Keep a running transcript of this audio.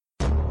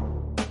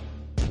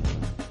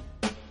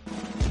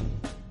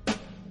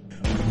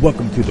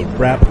Welcome to the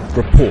Rap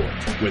Report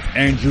with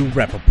Andrew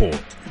Rappaport,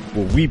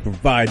 where we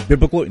provide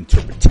biblical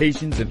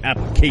interpretations and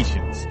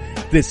applications.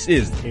 This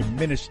is a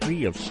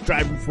ministry of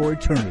striving for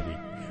eternity.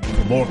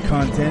 For more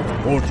content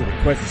or to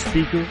request a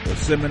speaker or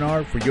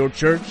seminar for your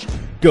church,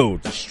 go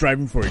to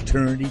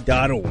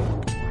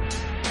strivingforeternity.org.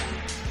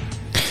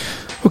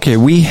 Okay,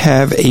 we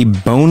have a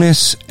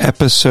bonus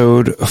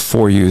episode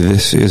for you.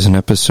 This is an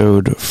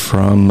episode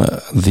from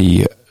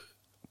the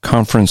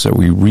conference that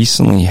we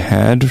recently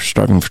had,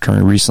 Striving for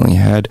Eternity recently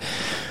had,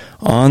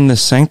 on the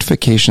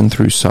Sanctification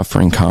Through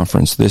Suffering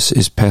Conference. This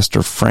is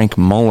Pastor Frank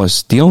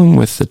Mullis dealing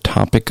with the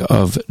topic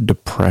of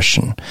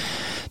depression.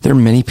 There are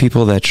many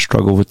people that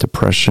struggle with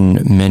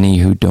depression, many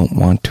who don't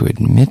want to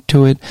admit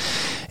to it.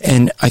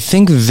 And I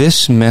think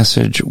this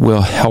message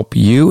will help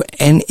you,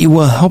 and it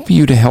will help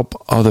you to help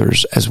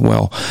others as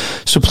well.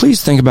 So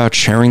please think about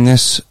sharing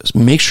this.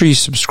 Make sure you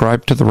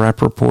subscribe to the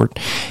Rap Report.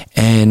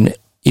 And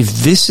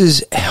if this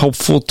is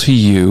helpful to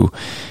you,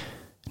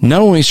 not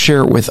only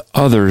share it with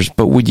others,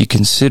 but would you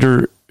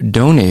consider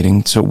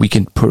donating so we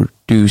can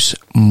produce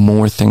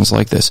more things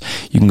like this?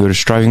 You can go to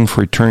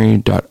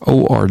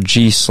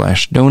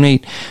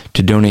strivingforeternity.org/donate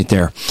to donate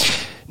there.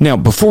 Now,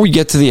 before we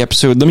get to the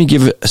episode, let me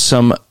give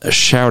some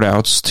shout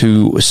outs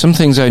to some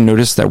things I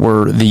noticed that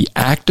were the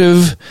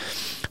active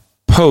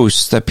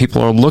posts that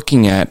people are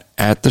looking at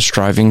the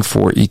Striving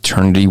for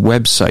Eternity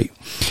website.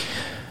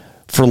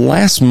 For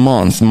last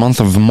month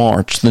of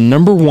March, the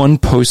number one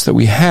post that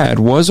we had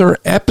was our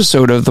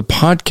episode of the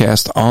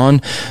podcast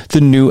on the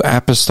New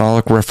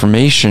Apostolic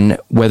Reformation,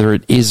 whether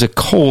it is a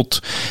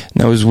cult.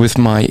 And that was with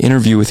my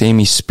interview with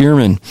Amy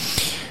Spearman.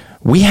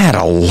 We had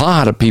a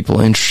lot of people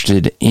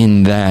interested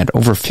in that.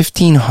 Over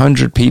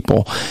 1,500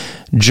 people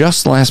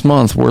just last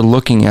month were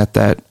looking at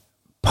that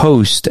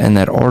post and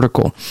that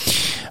article.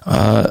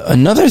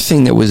 Another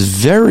thing that was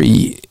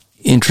very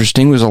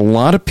interesting was a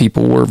lot of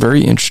people were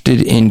very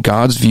interested in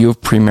God's view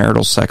of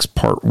premarital sex,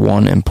 part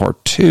 1 and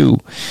part 2.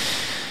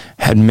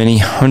 Had many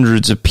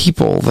hundreds of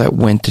people that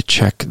went to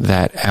check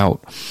that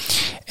out.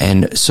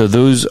 And so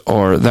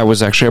that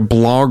was actually a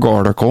blog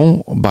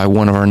article by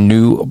one of our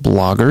new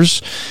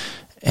bloggers.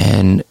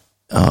 And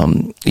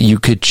you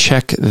could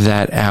check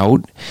that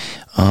out.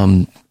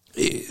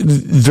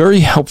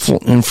 Very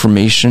helpful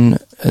information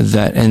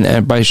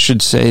and I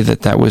should say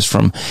that was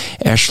from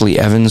Ashley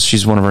Evans.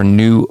 She's one of our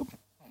new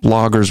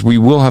bloggers. We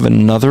will have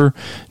another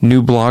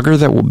new blogger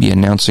that we'll be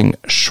announcing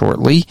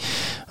shortly,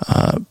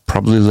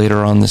 probably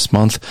later on this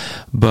month.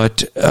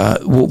 But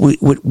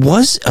what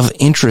was of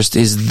interest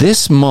is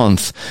this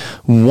month,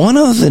 one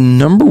of the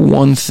number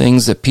one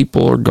things that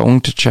people are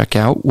going to check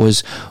out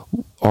was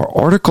our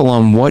article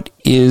on what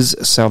is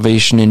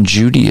salvation in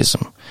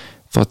Judaism.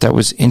 Thought that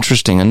was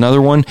interesting.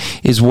 Another one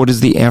is what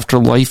is the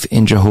afterlife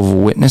in Jehovah's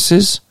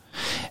Witnesses,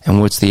 and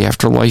what's the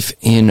afterlife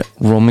in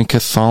Roman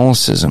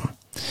Catholicism.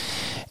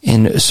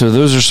 And so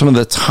those are some of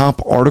the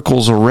top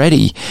articles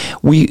already.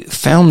 We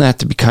found that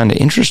to be kind of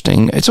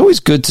interesting. It's always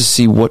good to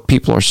see what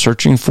people are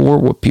searching for,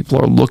 what people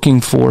are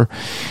looking for.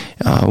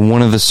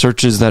 One of the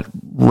searches that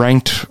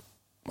ranked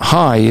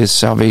high is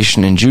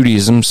salvation in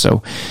Judaism,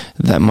 so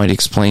that might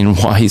explain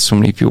why so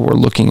many people were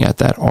looking at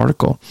that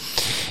article.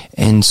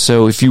 And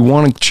so if you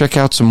want to check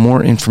out some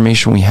more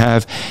information we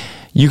have,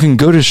 you can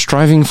go to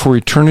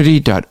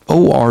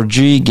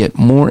strivingforeternity.org, get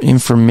more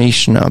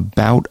information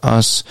about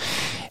us.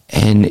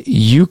 And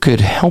you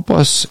could help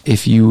us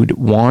if you would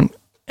want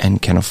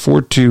and can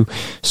afford to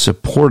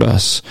support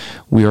us.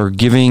 We are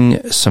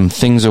giving some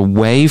things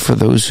away for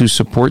those who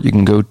support. You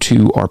can go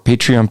to our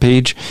Patreon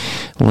page.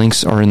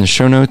 Links are in the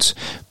show notes,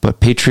 but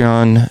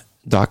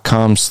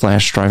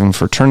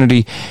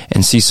patreon.com/strivingforeternity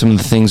and see some of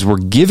the things we're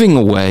giving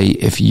away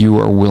if you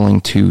are willing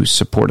to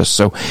support us.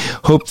 So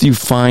hope you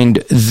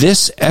find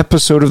this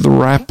episode of the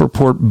Rap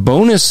Report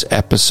bonus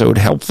episode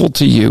helpful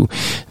to you.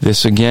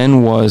 This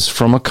again was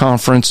from a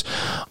conference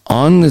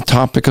on the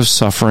topic of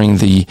suffering,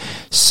 the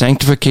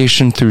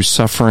Sanctification Through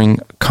Suffering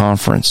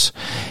Conference.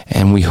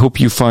 And we hope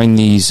you find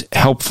these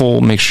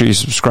helpful. Make sure you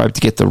subscribe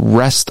to get the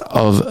rest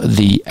of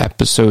the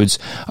episodes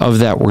of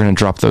that. We're going to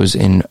drop those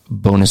in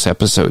bonus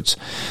episodes.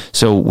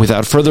 So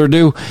without further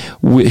ado,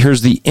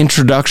 here's the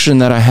introduction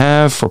that I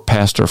have for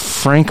Pastor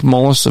Frank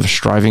Mullis of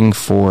Striving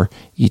for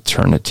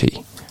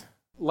Eternity.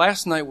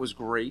 Last night was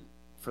great.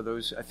 For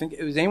those, I think,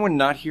 was anyone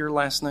not here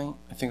last night?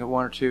 I think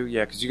one or two.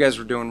 Yeah, because you guys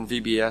were doing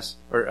VBS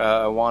or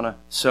Awana.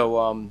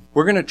 So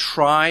we're going to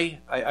try.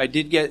 I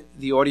did get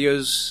the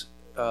audios.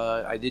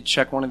 I did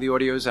check one of the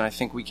audios, and I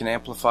think we can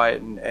amplify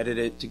it and edit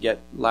it to get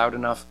loud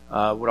enough.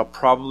 What I'll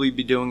probably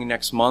be doing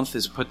next month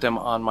is put them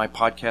on my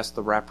podcast,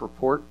 The Rap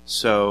Report.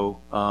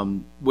 So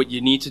what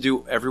you need to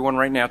do, everyone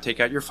right now,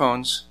 take out your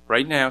phones.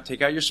 Right now,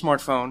 take out your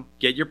smartphone.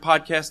 Get your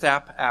podcast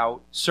app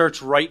out.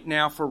 Search right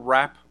now for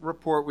Rap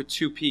Report with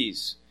 2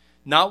 Ps.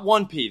 Not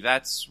 1 P,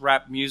 that's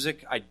rap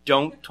music. I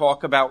don't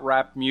talk about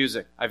rap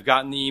music. I've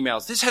gotten the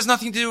emails. This has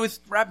nothing to do with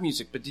rap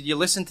music, but did you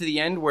listen to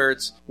the end where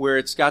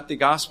it's got the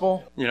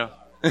gospel? You know.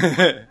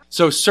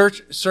 So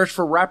search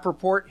for Rap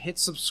Report, hit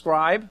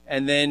subscribe,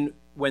 and then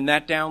when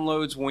that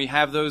downloads, when we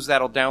have those,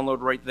 that'll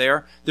download right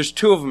there. There's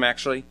 2 of them,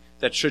 actually,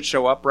 that should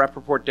show up, Rap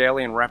Report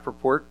Daily and Rap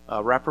Report.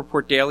 Rap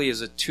Report Daily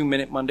is a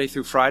 2-minute Monday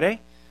through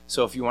Friday.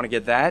 So if you want to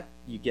get that,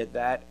 you get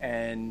that.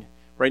 And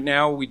right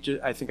now,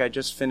 I think I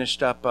just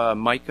finished up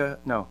Obadiah,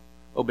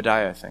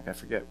 I think. I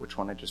forget which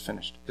one I just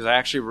finished. Because I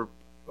actually,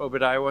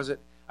 Obadiah was it?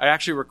 I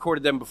actually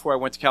recorded them before I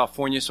went to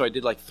California, so I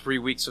did like 3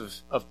 weeks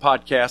of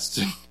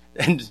podcasts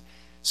and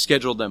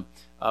scheduled them.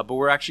 But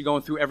we're actually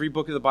going through every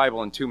book of the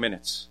Bible in 2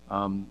 minutes.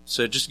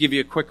 So just to give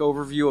you a quick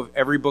overview of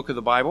every book of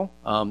the Bible,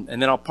 and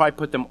then I'll probably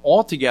put them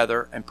all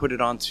together and put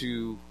it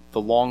onto the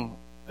long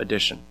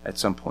edition at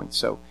some point.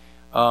 So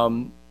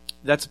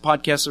that's a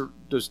podcast.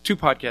 Those 2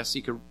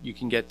 podcasts you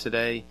can get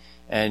today,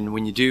 and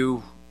when you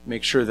do,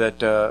 make sure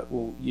that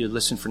you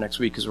listen for next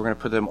week because we're going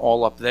to put them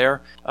all up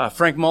there.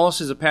 Frank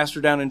Mullis is a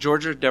pastor down in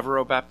Georgia,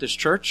 Devereaux Baptist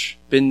Church.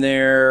 Been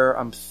there.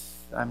 I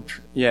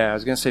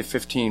was going to say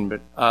 15,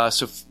 but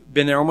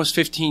been there almost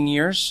 15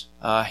 years.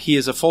 He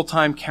is a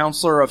full-time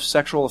counselor of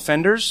sexual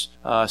offenders,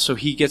 so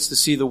he gets to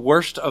see the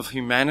worst of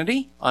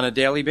humanity on a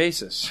daily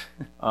basis.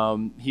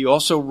 He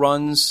also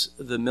runs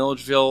the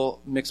Milledgeville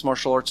Mixed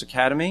Martial Arts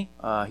Academy.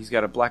 He's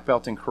got a black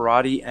belt in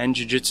karate and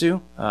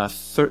jiu-jitsu.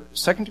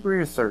 Second degree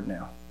or third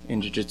now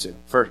in jiu-jitsu?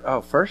 First?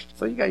 I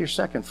thought you got your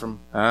second from...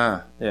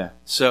 yeah.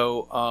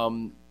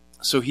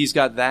 So he's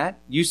got that.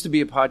 Used to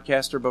be a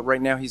podcaster, but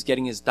right now he's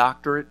getting his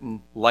doctorate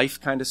and life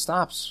kind of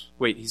stops.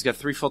 Wait, he's got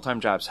 3 full-time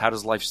jobs. How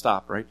does life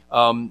stop, right?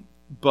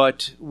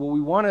 But what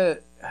we want to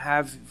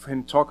have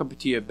him talk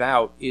to you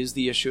about is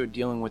the issue of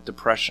dealing with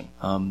depression.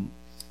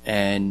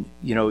 And,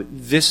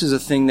 this is a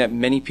thing that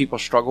many people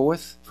struggle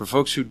with. For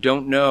folks who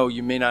don't know,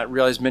 you may not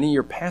realize many of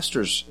your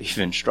pastors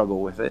even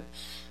struggle with it.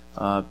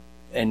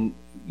 And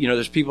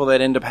there's people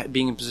that end up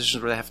being in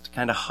positions where they have to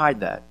kind of hide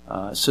that.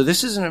 So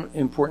this is an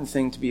important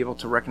thing to be able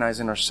to recognize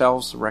in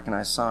ourselves, to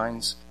recognize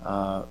signs,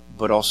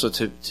 but also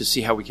to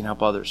see how we can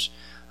help others.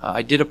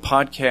 I did a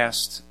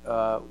podcast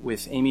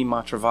with Amy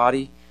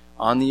Matravati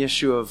on the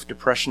issue of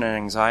depression and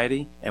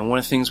anxiety. And one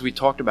of the things we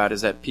talked about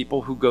is that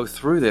people who go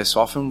through this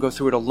often go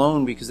through it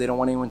alone because they don't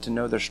want anyone to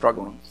know they're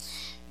struggling.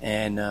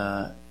 And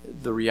the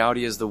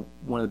reality is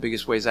one of the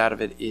biggest ways out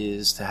of it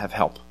is to have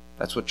help.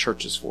 That's what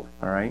church is for,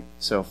 all right?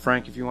 So,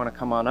 Frank, if you want to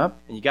come on up,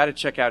 and you got to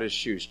check out his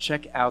shoes.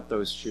 Check out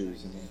those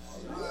shoes.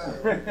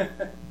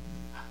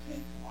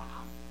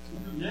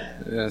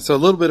 Yeah, so a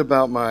little bit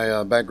about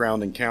my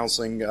background in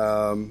counseling.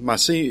 My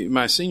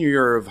senior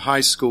year of high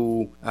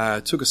school,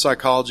 I took a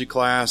psychology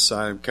class.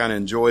 I kind of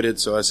enjoyed it,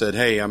 so I said,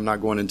 hey, I'm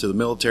not going into the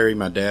military.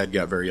 My dad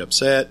got very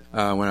upset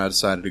when I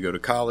decided to go to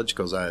college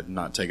because I had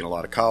not taken a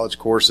lot of college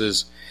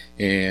courses,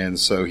 and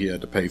so he had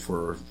to pay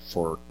for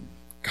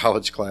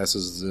college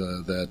classes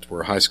that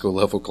were high school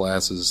level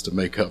classes to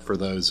make up for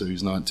those, so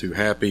he's not too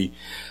happy.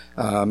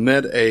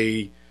 Met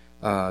a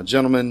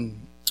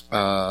gentleman,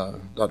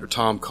 Dr.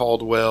 Tom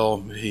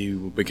Caldwell. He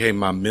became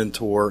my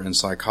mentor in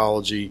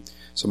psychology,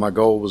 so my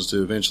goal was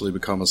to eventually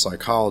become a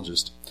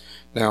psychologist.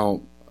 Now,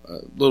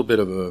 a little bit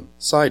of a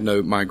side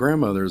note, my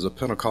grandmother is a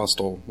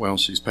Pentecostal, well,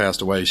 she's passed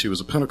away. She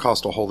was a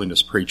Pentecostal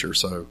holiness preacher,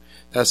 so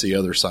that's the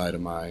other side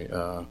of my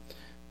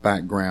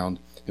background.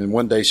 And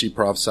one day she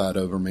prophesied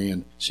over me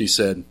and she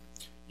said,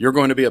 you're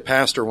going to be a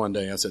pastor one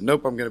day. I said,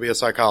 nope, I'm going to be a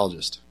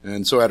psychologist.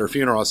 And so at her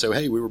funeral, I said,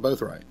 hey, we were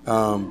both right.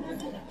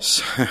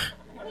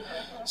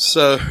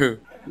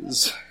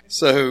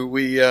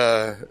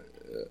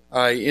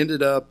 I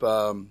ended up,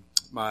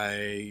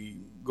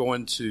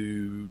 going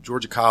to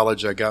Georgia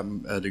College. I got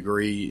a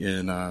degree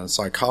in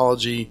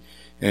psychology,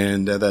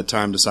 and at that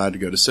time decided to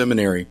go to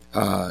seminary.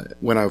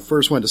 When I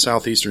first went to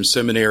Southeastern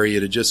Seminary,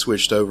 it had just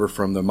switched over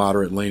from the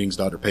moderate leanings.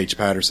 Dr. Paige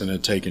Patterson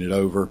had taken it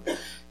over.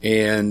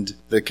 And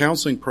the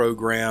counseling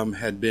program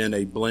had been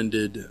a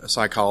blended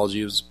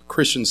psychology. It was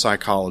Christian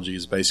psychology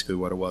is basically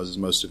what it was, as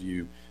most of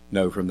you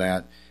know from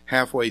that.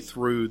 Halfway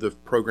through, the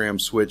program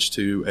switched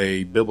to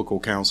a biblical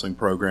counseling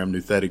program,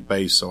 nouthetic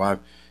based. So I've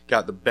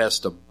got the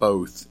best of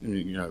both,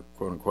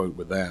 quote unquote,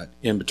 with that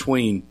in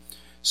between.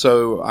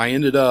 So I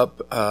ended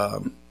up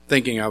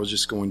thinking I was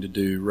just going to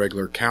do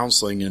regular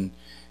counseling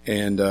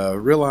and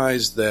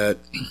realized that,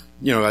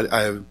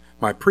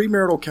 my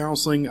premarital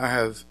counseling, I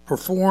have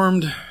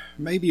performed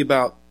maybe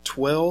about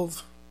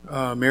 12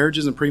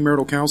 marriages and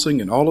premarital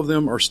counseling, and all of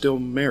them are still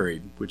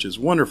married, which is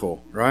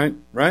wonderful, right?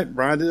 Right?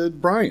 Brian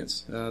did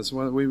Brian's. That's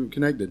one that we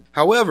connected.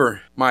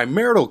 However, my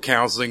marital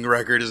counseling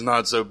record is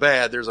not so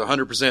bad. There's a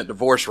 100%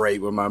 divorce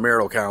rate with my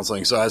marital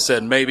counseling. So I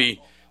said,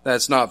 maybe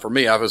that's not for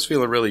me. I was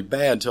feeling really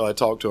bad until I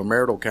talked to a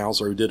marital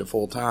counselor who did it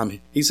full time.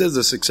 He says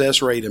the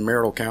success rate in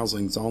marital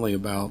counseling is only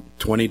about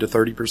 20 to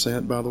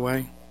 30%, by the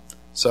way.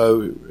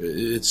 So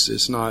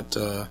it's not,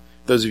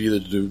 those of you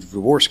that do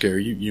divorce care,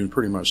 you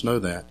pretty much know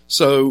that.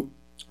 So,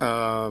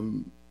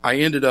 I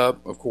ended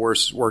up, of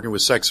course, working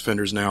with sex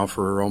offenders now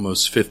for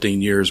almost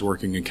 15 years,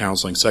 working in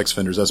counseling sex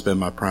offenders. That's been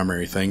my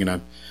primary thing, and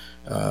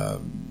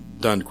I've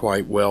done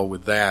quite well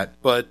with that.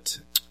 But,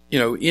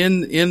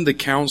 in the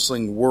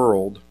counseling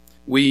world,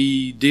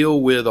 we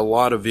deal with a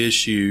lot of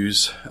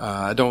issues.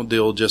 I don't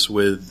deal just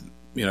with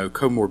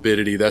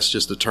comorbidity, that's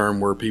just a term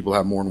where people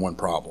have more than one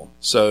problem.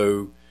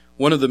 So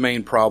one of the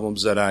main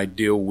problems that I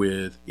deal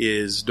with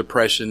is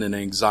depression and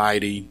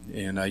anxiety,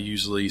 and I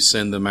usually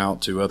send them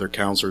out to other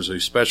counselors who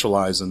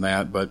specialize in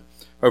that. But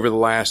over the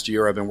last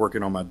year, I've been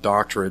working on my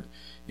doctorate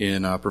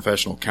in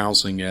professional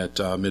counseling at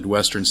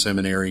Midwestern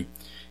Seminary.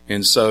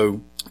 And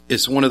so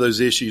it's one of those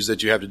issues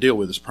that you have to deal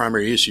with. It's a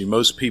primary issue.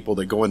 Most people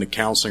that go into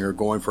counseling are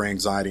going for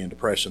anxiety and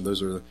depression.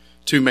 Those are the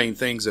two main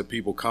things that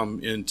people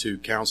come into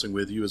counseling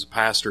with. You as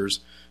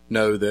pastors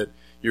know that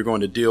you're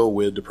going to deal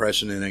with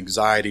depression and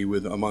anxiety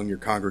among your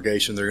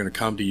congregation. They're going to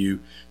come to you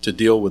to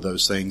deal with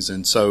those things.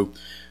 And so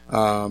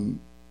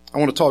I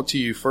want to talk to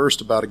you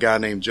first about a guy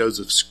named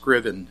Joseph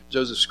Scriven.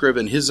 Joseph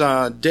Scriven, his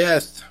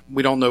death,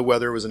 we don't know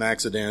whether it was an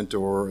accident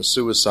or a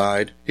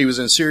suicide. He was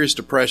in serious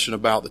depression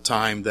about the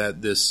time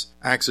that this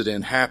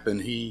accident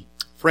happened.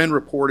 Friend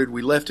reported,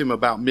 "We left him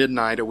about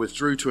midnight. I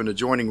withdrew to an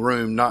adjoining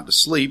room, not to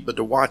sleep, but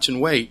to watch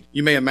and wait.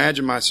 You may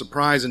imagine my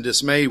surprise and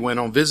dismay when,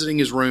 on visiting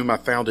his room, I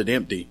found it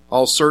empty.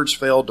 All search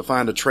failed to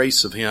find a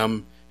trace of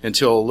him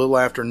until a little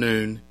after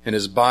noon, and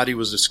his body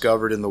was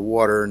discovered in the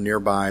water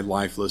nearby,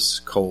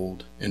 lifeless,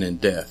 cold, and in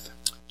death."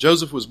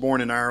 Joseph was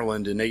born in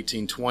Ireland in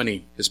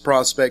 1820. His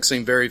prospects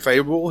seemed very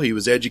favorable. He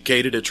was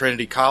educated at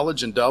Trinity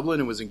College in Dublin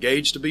and was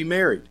engaged to be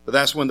married. But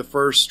that's when the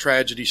first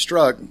tragedy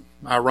struck.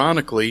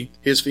 Ironically,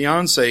 his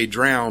fiancée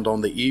drowned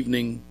on the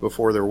evening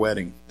before their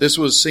wedding. This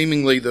was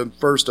seemingly the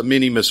first of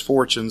many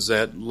misfortunes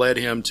that led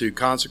him to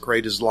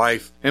consecrate his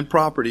life and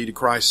property to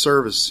Christ's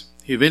service.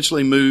 He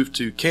eventually moved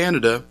to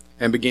Canada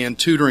and began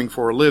tutoring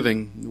for a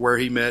living, where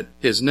he met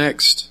his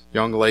next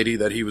young lady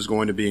that he was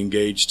going to be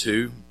engaged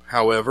to.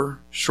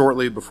 However,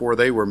 shortly before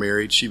they were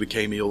married, she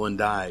became ill and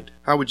died.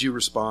 How would you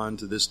respond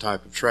to this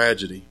type of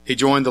tragedy? He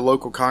joined the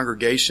local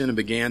congregation and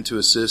began to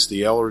assist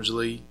the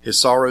elderly. His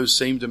sorrows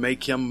seemed to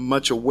make him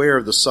much aware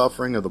of the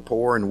suffering of the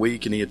poor and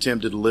weak, and he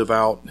attempted to live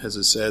out, as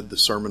it said, the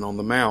Sermon on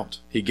the Mount.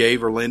 He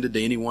gave or lended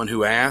to anyone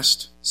who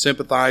asked,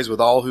 sympathized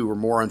with all who were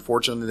more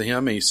unfortunate than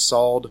him, and he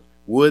sawed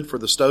wood for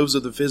the stoves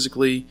of the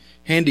physically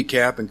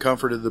handicapped and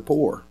comforted the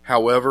poor.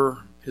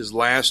 However, his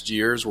last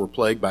years were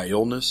plagued by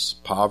illness,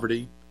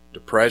 poverty,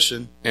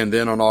 depression, and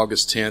then on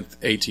August 10th,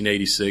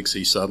 1886,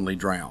 he suddenly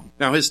drowned.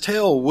 Now, his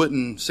tale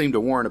wouldn't seem to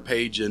warrant a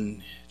page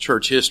in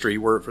church history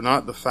were it for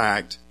not the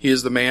fact he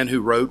is the man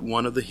who wrote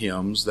one of the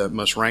hymns that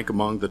must rank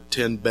among the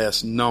 10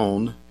 best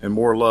known and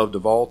more loved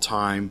of all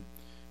time,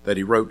 that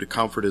he wrote to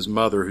comfort his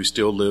mother who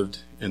still lived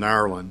in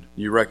Ireland.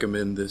 You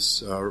recognize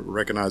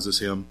this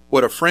hymn.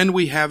 "What a friend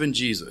we have in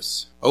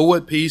Jesus. Oh,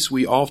 what peace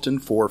we often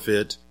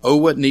forfeit. Oh,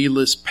 what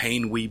needless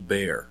pain we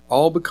bear.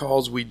 All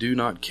because we do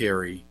not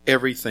carry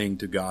everything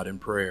to God in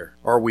prayer.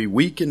 Are we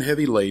weak and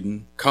heavy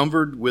laden,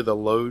 cumbered with a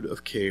load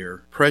of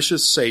care?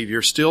 Precious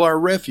Savior, still our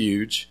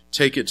refuge,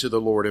 take it to the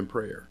Lord in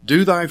prayer.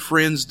 Do thy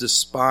friends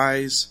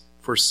despise,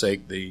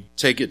 forsake thee?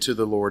 Take it to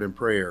the Lord in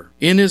prayer.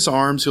 In his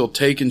arms he'll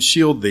take and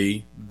shield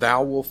thee.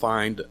 Thou will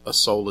find a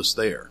solace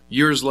there."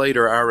 Years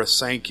later, Ira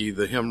Sankey,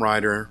 the hymn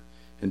writer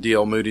and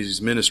D.L.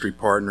 Moody's ministry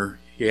partner,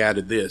 he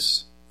added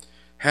this: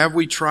 "Have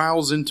we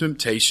trials and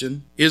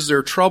temptation? Is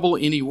there trouble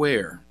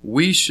anywhere?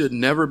 We should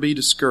never be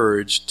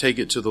discouraged. Take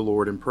it to the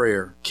Lord in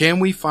prayer. Can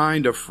we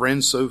find a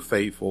friend so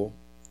faithful,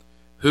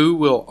 who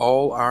will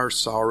all our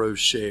sorrows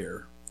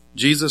share?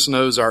 Jesus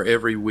knows our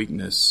every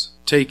weakness.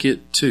 Take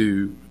it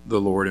to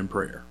the Lord in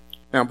prayer."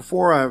 Now,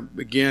 before I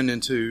begin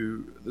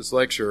into this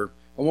lecture,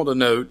 I want to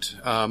note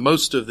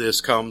most of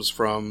this comes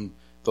from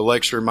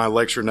my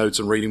lecture notes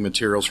and reading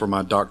materials for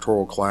my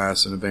doctoral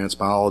class in advanced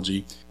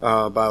biology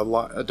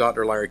by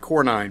Dr. Larry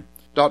Cornine.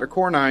 Dr.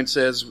 Cornine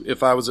says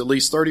if I was at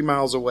least 30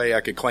 miles away,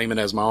 I could claim it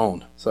as my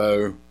own.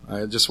 So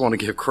I just want to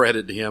give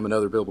credit to him and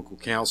other biblical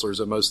counselors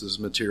that most of this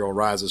material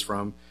arises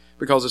from,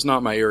 because it's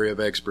not my area of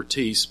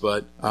expertise,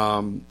 but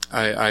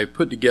I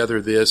put together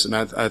this, and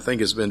I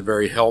think it's been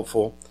very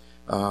helpful.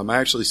 I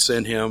actually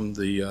sent him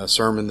the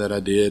sermon that I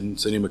did and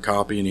sent him a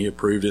copy, and he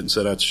approved it and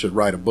said I should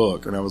write a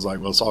book. And I was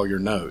like, well, it's all your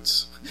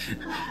notes.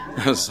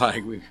 I was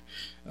like,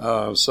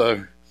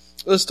 so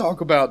let's talk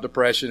about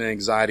depression and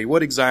anxiety.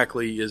 What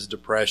exactly is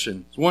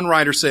depression? One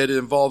writer said it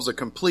involves a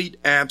complete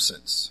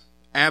absence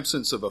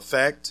of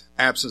effect,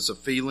 absence of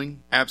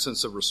feeling,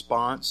 absence of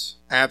response,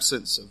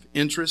 absence of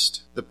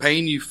interest. The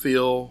pain you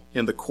feel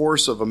in the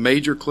course of a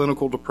major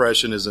clinical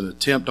depression is an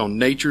attempt on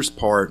nature's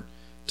part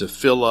to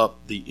fill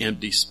up the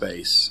empty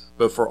space.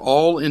 But for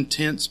all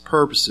intents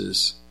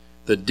purposes,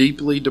 the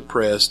deeply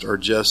depressed are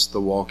just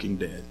the walking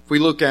dead. If we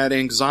look at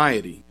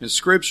anxiety, in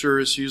Scripture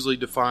it's usually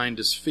defined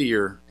as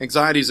fear.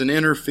 Anxiety is an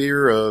inner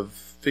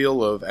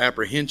feel of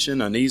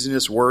apprehension,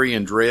 uneasiness, worry,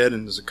 and dread,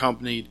 and is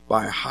accompanied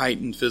by a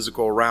heightened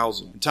physical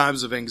arousal. In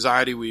times of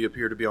anxiety, we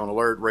appear to be on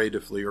alert, ready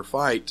to flee or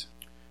fight.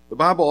 The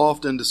Bible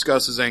often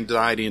discusses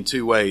anxiety in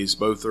two ways.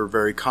 Both are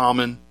very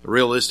common. The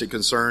realistic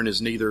concern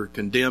is neither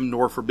condemned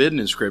nor forbidden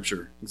in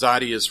Scripture.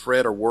 Anxiety as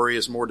fret or worry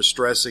is more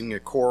distressing.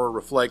 At core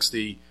reflects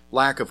the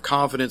lack of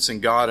confidence in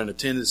God and a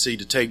tendency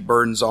to take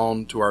burdens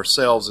on to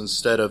ourselves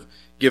instead of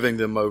giving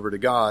them over to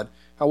God.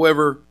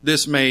 However,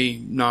 this may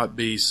not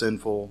be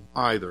sinful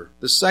either.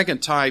 The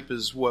second type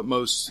is what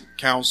most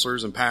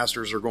counselors and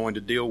pastors are going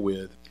to deal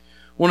with.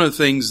 One of the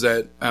things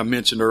that I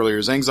mentioned earlier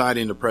is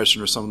anxiety and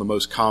depression are some of the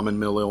most common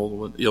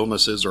mental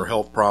illnesses or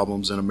health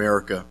problems in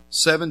America.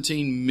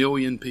 17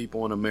 million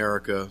people in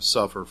America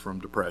suffer from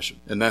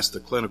depression, and that's the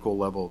clinical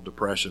level of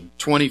depression.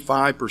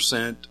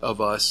 25% of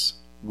us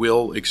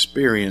will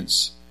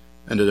experience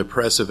a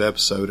depressive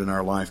episode in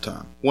our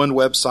lifetime. One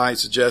website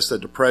suggests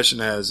that depression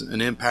has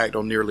an impact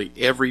on nearly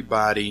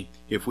everybody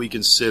if we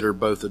consider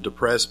both the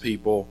depressed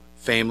people,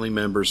 family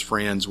members,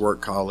 friends,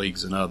 work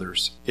colleagues, and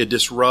others. It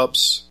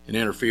disrupts and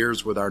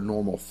interferes with our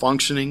normal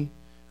functioning,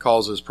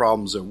 causes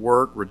problems at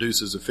work,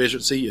 reduces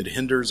efficiency, it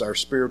hinders our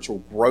spiritual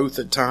growth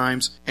at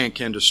times, and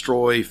can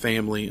destroy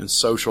family and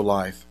social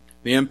life.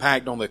 The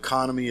impact on the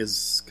economy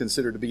is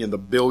considered to be in the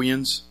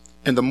billions.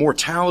 And the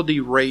mortality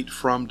rate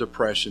from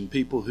depression,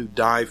 people who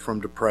die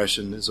from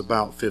depression, is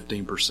about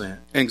 15%.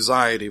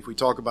 Anxiety, if we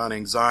talk about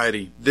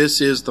anxiety,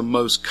 this is the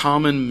most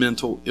common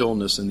mental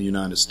illness in the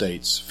United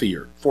States,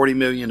 fear. 40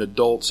 million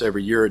adults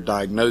every year are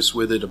diagnosed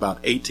with it.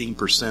 About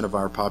 18% of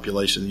our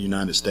population in the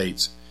United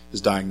States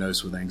is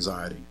diagnosed with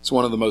anxiety. It's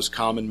one of the most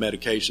common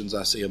medications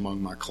I see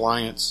among my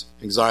clients.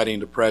 Anxiety and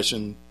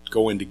depression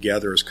going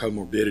together as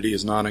comorbidity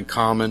is not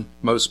uncommon.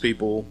 Most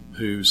people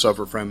who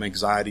suffer from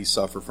anxiety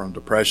suffer from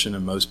depression,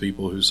 and most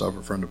people who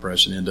suffer from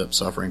depression end up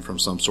suffering from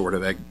some sort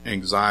of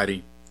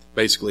anxiety.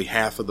 Basically,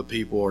 half of the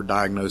people are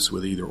diagnosed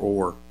with either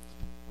or.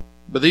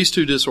 But these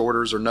two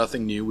disorders are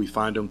nothing new. We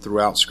find them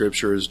throughout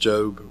Scripture. As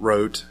Job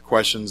wrote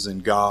questions in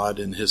God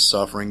and his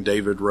suffering,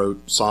 David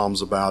wrote Psalms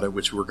about it,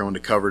 which we're going to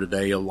cover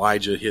today.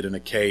 Elijah hid in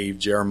a cave.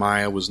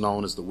 Jeremiah was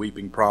known as the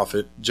weeping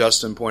prophet.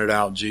 Justin pointed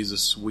out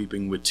Jesus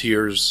weeping with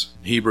tears.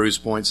 Hebrews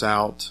points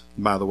out,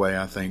 by the way,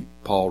 I think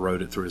Paul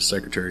wrote it through his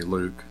secretary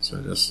Luke, so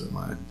that's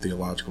my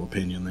theological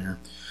opinion there.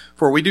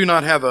 For we do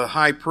not have a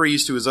high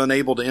priest who is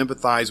unable to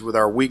empathize with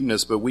our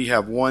weakness, but we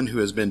have one who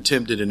has been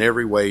tempted in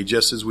every way,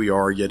 just as we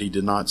are, yet he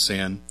did not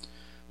sin.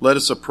 Let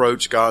us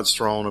approach God's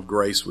throne of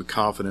grace with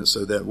confidence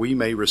so that we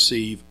may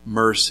receive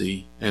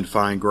mercy and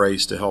find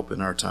grace to help in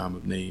our time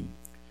of need.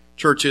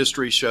 Church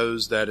history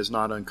shows that it's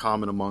not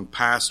uncommon among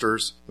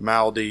pastors. The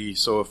malady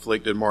so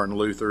afflicted Martin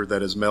Luther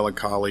that his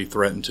melancholy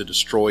threatened to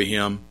destroy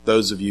him.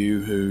 Those of you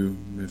who,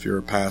 if you're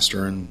a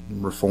pastor and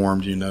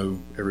Reformed, you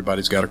know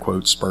everybody's got to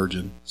quote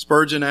Spurgeon.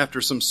 Spurgeon,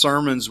 after some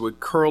sermons, would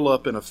curl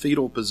up in a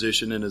fetal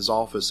position in his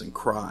office and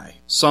cry.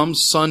 Some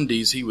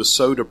Sundays he was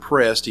so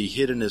depressed he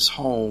hid in his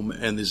home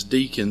and his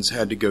deacons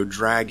had to go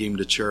drag him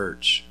to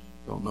church.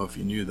 Don't know if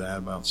you knew that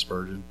about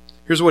Spurgeon.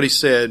 Here's what he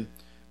said: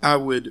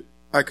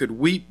 I could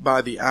weep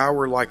by the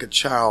hour like a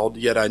child,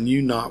 yet I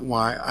knew not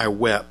why I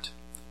wept,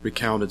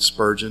 recounted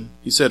Spurgeon.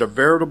 He said, a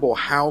veritable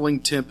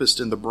howling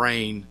tempest in the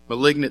brain,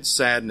 malignant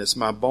sadness,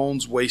 my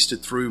bones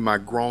wasted through my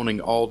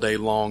groaning all day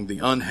long. The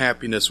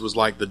unhappiness was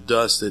like the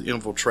dust that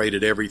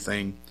infiltrated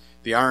everything.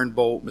 The iron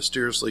bolt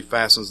mysteriously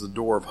fastens the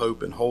door of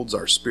hope and holds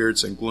our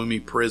spirits in gloomy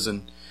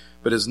prison.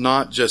 But it's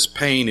not just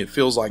pain, it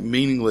feels like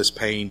meaningless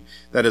pain.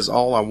 That is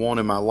all I want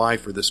in my life,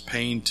 for this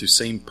pain to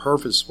seem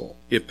purposeful.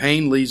 If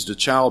pain leads to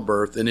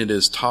childbirth, then it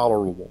is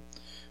tolerable.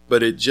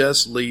 But it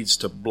just leads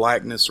to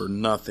blackness or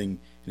nothing,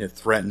 and it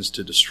threatens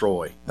to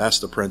destroy. That's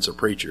the Prince of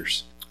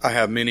Preachers. I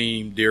have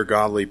many dear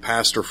godly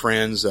pastor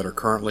friends that are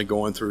currently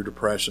going through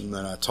depression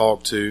that I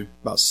talk to.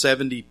 About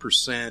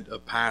 70%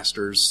 of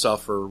pastors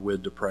suffer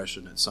with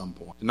depression at some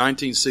point. In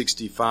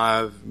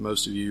 1965,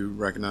 most of you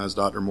recognize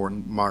Dr.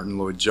 Martin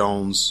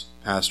Lloyd-Jones,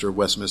 pastor of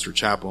Westminster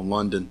Chapel in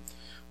London.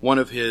 One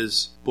of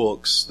his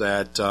books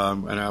that,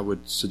 and I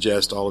would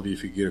suggest all of you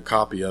if you get a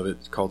copy of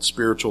it, called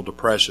Spiritual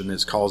Depression,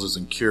 Its Causes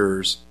and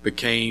Cures,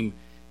 became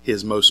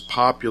his most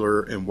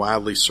popular and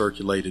widely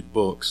circulated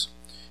books.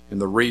 And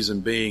the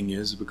reason being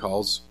is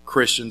because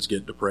Christians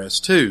get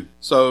depressed too.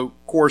 So,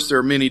 of course, there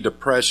are many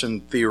depression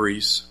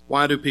theories.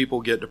 Why do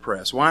people get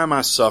depressed? Why am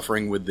I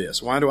suffering with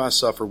this? Why do I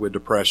suffer with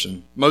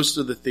depression? Most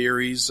of the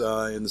theories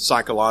in the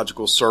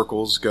psychological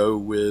circles go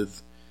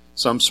with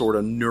some sort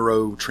of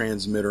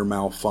neurotransmitter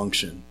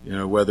malfunction. You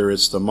know, whether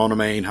it's the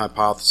monoamine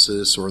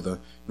hypothesis or the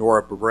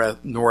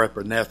norepinephrine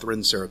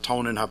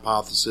serotonin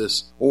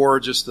hypothesis, or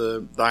just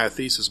the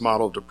diathesis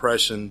model of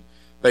depression.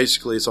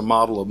 Basically, it's a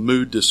model of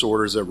mood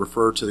disorders that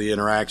refer to the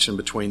interaction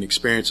between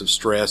experience of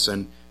stress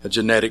and a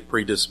genetic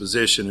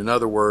predisposition. In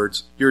other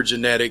words, your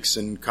genetics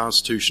and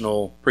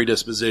constitutional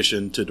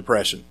predisposition to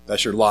depression.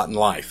 That's your lot in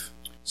life.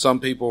 Some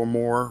people are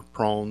more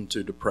prone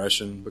to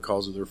depression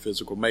because of their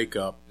physical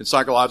makeup. In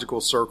psychological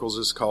circles,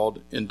 it's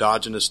called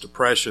endogenous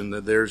depression,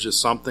 that there's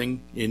just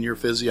something in your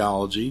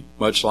physiology,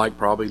 much like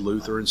probably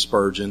Luther and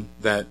Spurgeon,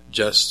 that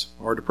just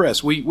are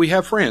depressed. We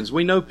have friends.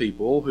 We know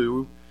people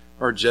who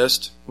are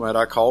just what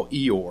I call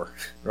Eeyore,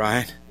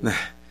 right?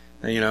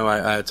 You know,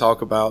 I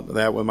talk about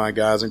that with my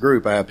guys in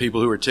group. I have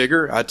people who are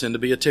Tigger. I tend to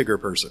be a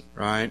Tigger person,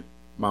 right?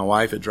 My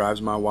wife, it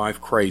drives my wife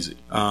crazy.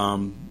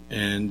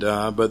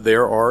 But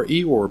there are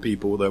Eeyore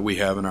people that we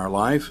have in our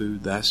life who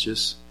that's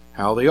just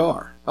how they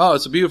are. Oh,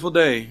 it's a beautiful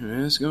day.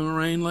 It's going to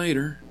rain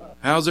later.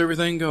 how's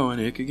everything going?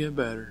 It could get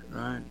better,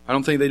 right? I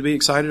don't think they'd be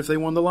excited if they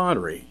won the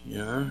lottery, you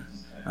know.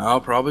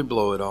 I'll probably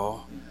blow it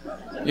all.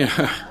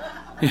 Yeah,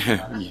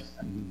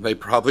 they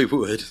probably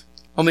would.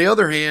 On the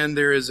other hand,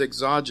 there is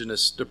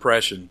exogenous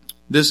depression.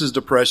 This is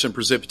depression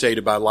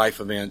precipitated by life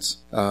events.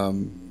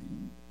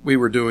 We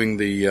were doing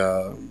the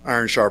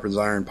Iron Sharpens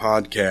Iron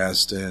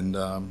podcast, and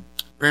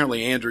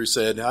apparently Andrew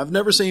said, I've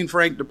never seen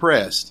Frank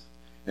depressed.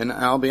 And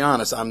I'll be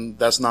honest,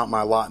 that's not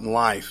my lot in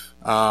life.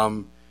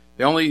 The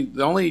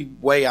only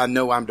way I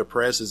know I'm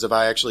depressed is if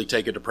I actually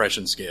take a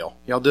depression scale.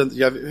 Have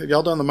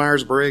y'all done the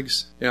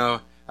Myers-Briggs? You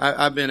know,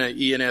 I've been an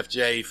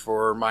ENFJ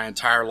for my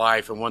entire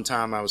life, and one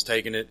time I was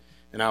taking it,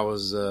 and I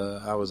was an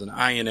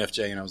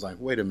INFJ, and I was like,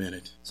 wait a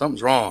minute,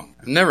 something's wrong.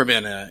 I'm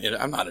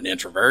not an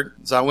introvert.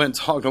 So I went and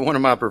talked to one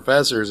of my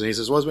professors, and he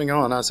says, what's been going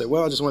on? And I said,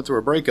 well, I just went through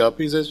a breakup.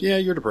 He says, yeah,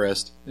 you're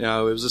depressed. You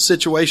know, it was a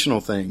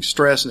situational thing,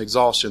 stress and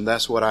exhaustion.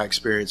 That's what I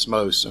experienced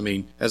most. I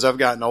mean, as I've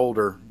gotten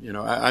older, you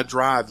know, I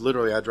drive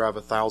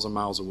 1,000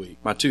 miles a week.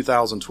 My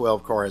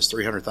 2012 car has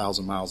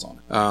 300,000 miles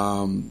on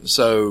it.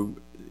 So,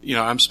 you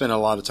know, I'm spending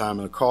a lot of time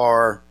in a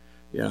car.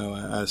 You know,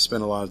 I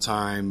spend a lot of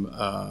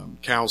time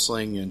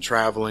counseling and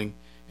traveling.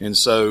 And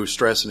so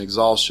stress and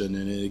exhaustion,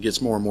 and it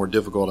gets more and more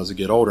difficult as I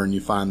get older, and you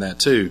find that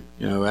too.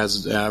 You know,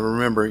 as I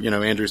remember, you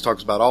know, Andrews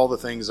talks about all the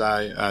things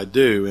I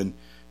do, and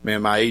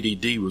man, my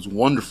ADD was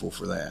wonderful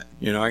for that.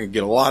 You know, I could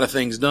get a lot of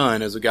things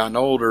done. As I've gotten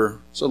older,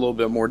 it's a little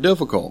bit more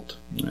difficult.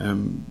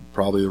 And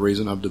probably the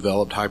reason I've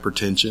developed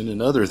hypertension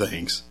and other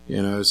things,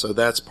 you know, so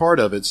that's part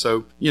of it.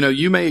 So, you know,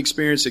 you may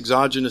experience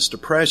exogenous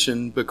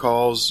depression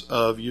because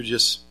of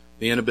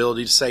the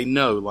inability to say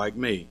no, like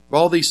me. Of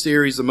all these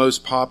theories, the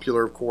most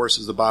popular, of course,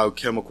 is the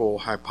biochemical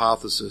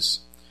hypothesis.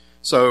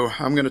 So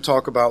I'm going to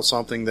talk about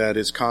something that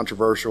is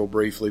controversial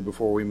briefly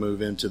before we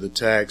move into the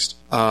text.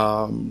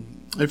 A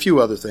few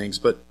other things,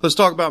 but let's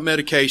talk about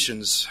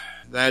medications.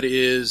 That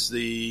is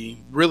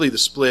really the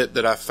split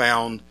that I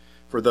found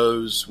for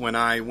those when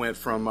I went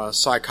from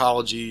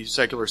psychology,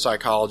 secular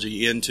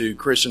psychology, into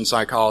Christian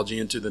psychology,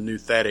 into the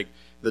nouthetic.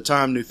 The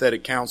time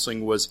nouthetic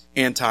counseling was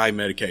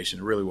anti-medication.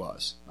 It really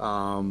was.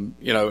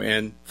 You know,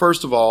 and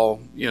first of all,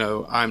 you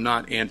know, I'm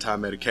not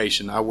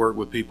anti-medication. I work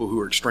with people who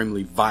are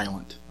extremely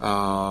violent,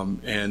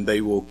 and they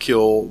will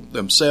kill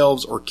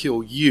themselves or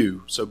kill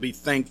you. So be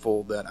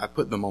thankful that I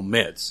put them on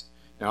meds.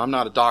 Now, I'm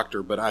not a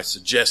doctor, but I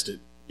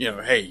suggested, you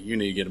know, hey, you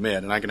need to get a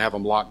med, and I can have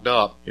them locked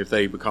up if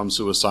they become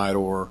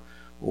suicidal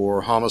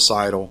or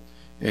homicidal.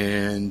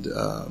 And, you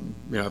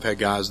know, I've had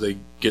guys, they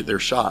get their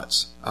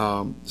shots.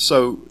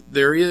 So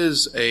there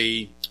is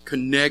a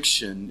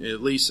connection,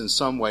 at least in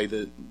some way,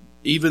 that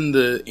even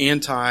the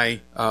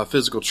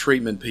anti-physical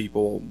treatment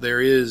people,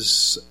 there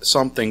is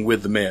something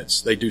with the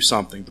meds. They do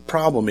something. The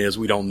problem is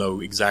we don't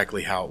know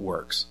exactly how it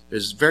works.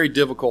 It's very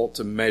difficult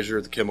to measure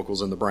the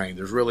chemicals in the brain.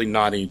 There's really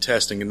not any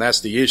testing, and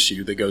that's the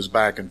issue that goes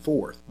back and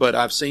forth. But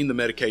I've seen the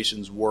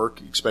medications work,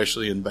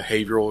 especially in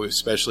behavioral,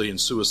 especially in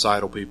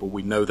suicidal people.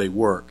 We know they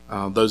work.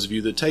 Those of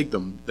you that take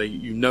them,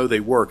 you know they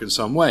work in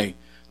some way.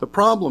 The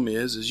problem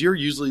is you're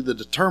usually the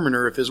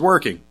determiner if it's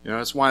working. You know,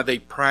 that's why they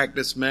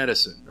practice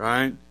medicine,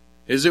 right?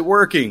 Is it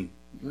working?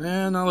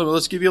 No,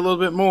 let's give you a little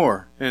bit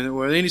more. And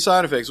well, any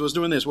side effects? Let's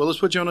doing this. Well, let's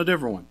put you on a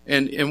different one.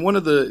 And one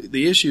of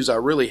the issues I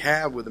really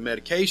have with the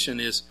medication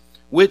is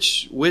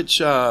which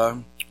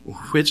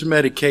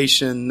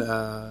medication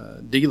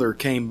dealer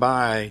came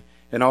by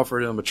and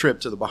offered them a trip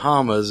to the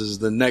Bahamas is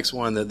the next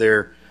one that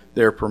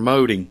they're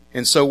promoting.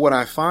 And so what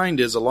I find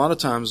is a lot of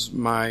times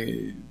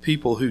my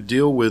people who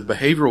deal with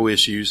behavioral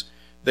issues,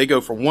 they go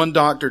from one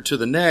doctor to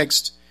the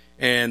next,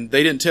 and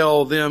they didn't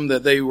tell them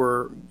that they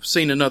were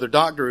seeing another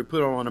doctor who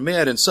put them on a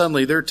med, and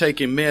suddenly they're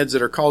taking meds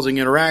that are causing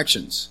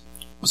interactions.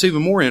 What's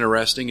even more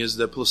interesting is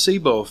the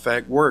placebo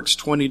effect works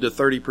 20 to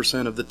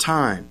 30% of the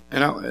time.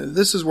 And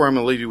this is where I'm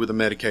going to leave you with the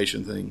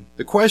medication thing.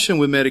 The question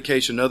with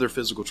medication and other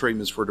physical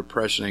treatments for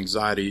depression and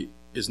anxiety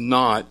is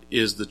not,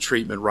 is the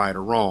treatment right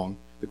or wrong?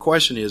 The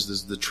question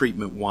is the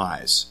treatment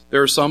wise?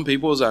 There are some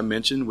people, as I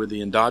mentioned, with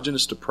the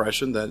endogenous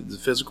depression, that the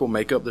physical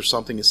makeup, there's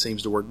something that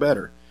seems to work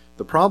better.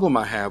 The problem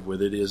I have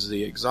with it is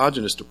the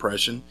exogenous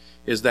depression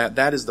is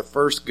that is the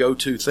first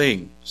go-to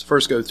thing. It's the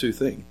first go-to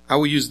thing. I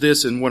will use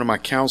this in one of my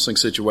counseling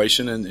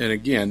situations, and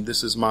again,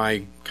 this is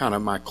my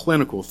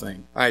clinical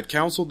thing. I had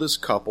counseled this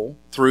couple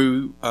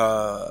through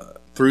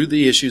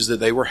the issues that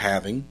they were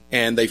having,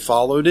 and they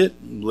followed it,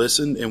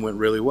 listened, and went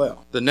really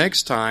well. The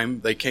next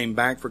time they came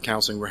back for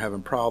counseling, were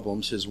having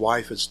problems. His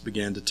wife has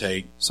began to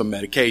take some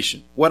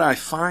medication. What I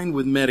find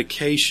with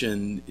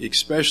medication,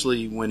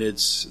 especially when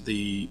it's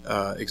the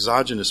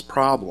exogenous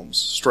problems,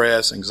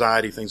 stress,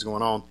 anxiety, things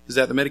going on, is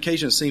that the medication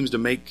seems to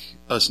make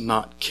us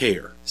not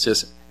care. It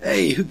says,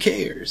 hey, who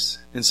cares?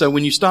 And so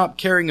when you stop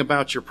caring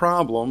about your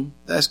problem,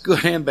 that's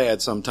good and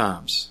bad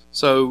sometimes.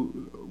 So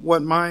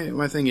what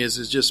my thing is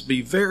just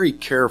be very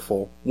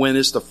careful when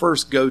it's the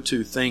first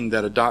go-to thing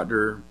that a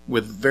doctor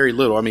with very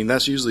little, I mean,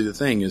 that's usually the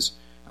thing is,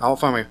 I'll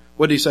find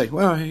what did he say?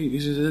 Well, he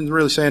didn't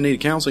really say I needed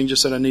counseling, he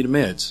just said I needed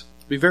meds.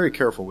 Be very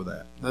careful with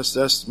that.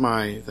 That's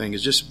my thing,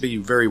 is just be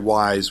very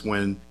wise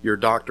when your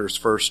doctor's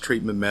first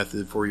treatment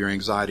method for your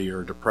anxiety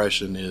or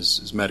depression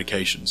is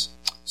medications.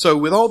 So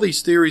with all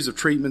these theories of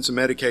treatments and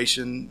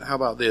medication, how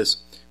about this?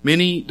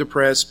 Many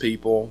depressed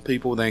people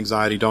with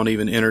anxiety, don't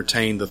even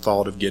entertain the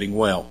thought of getting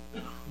well.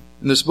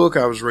 In this book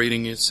I was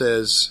reading, it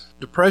says,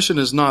 depression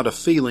is not a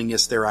feeling,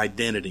 it's their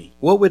identity.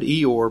 What would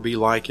Eeyore be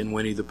like in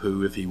Winnie the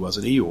Pooh if he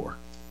wasn't Eeyore?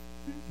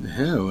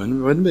 No, it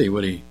wouldn't be,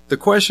 would he? The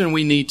question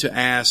we need to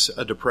ask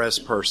a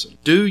depressed person,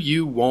 do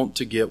you want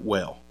to get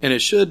well? And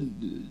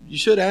you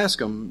should ask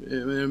them,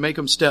 and make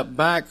them step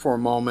back for a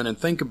moment and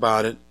think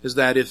about it, is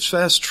that if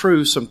that's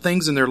true, some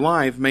things in their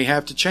life may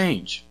have to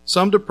change.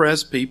 Some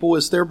depressed people,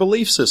 it's their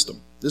belief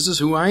system. This is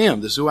who I am.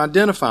 This is who I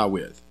identify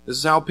with. This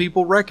is how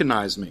people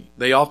recognize me.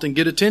 They often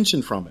get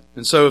attention from it.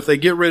 And so if they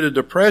get rid of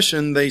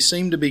depression, they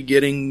seem to be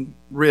getting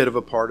rid of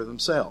a part of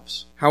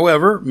themselves.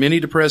 However, many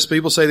depressed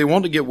people say they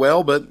want to get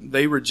well, but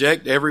they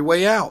reject every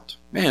way out.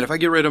 Man, if I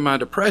get rid of my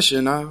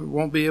depression, I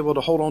won't be able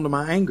to hold on to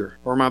my anger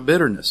or my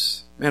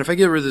bitterness. Man, if I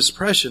get rid of this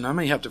depression, I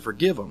may have to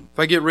forgive them. If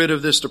I get rid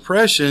of this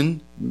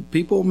depression,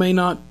 people may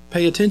not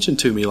pay attention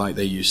to me like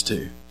they used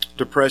to.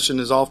 Depression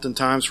is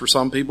oftentimes, for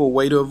some people, a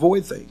way to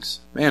avoid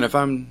things. Man, if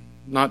I'm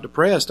not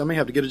depressed, I may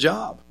have to get a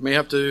job. I may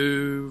have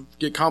to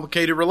get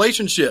complicated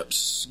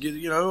relationships.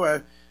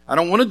 I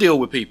don't want to deal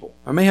with people.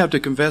 I may have to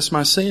confess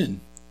my sin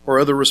or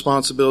other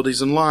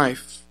responsibilities in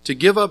life. To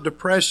give up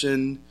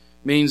depression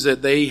means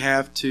that they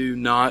have to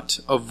not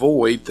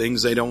avoid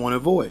things they don't want to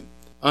avoid.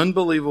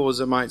 Unbelievable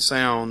as it might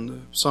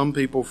sound, some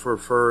people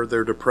prefer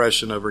their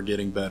depression over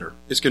getting better.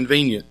 It's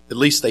convenient. At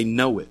least they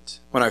know it.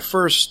 When I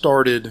first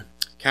started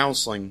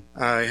counseling,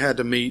 I had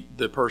to meet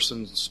the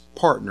person's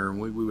partner, and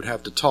we would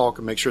have to talk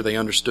and make sure they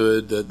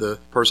understood that the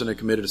person had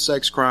committed a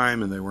sex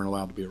crime and they weren't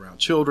allowed to be around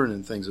children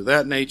and things of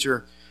that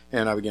nature.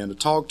 And I began to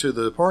talk to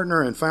the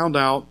partner and found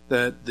out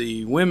that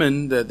the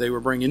women that they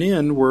were bringing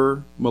in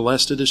were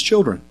molested as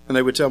children. And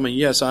they would tell me,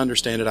 yes, I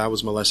understand it, I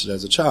was molested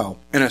as a child.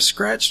 And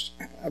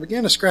I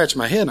began to scratch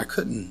my head, and I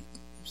couldn't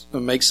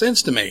make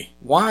sense to me.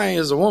 Why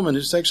is a woman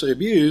who's sexually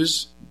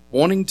abused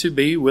wanting to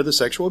be with a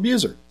sexual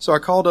abuser? So I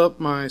called up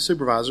my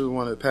supervisor, the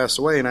one that passed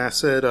away, and I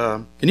said,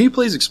 can you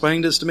please explain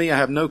this to me? I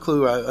have no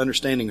clue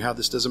understanding how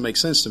this doesn't make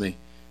sense to me.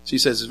 She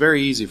says, it's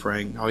very easy,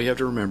 Frank. All you have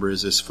to remember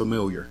is it's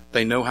familiar.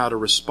 They know how to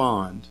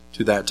respond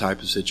to that type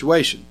of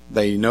situation.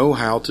 They know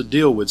how to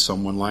deal with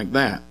someone like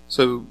that.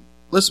 So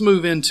let's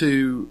move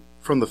into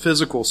from the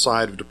physical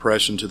side of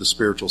depression to the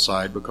spiritual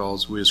side,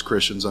 because we as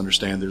Christians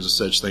understand there's a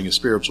such thing as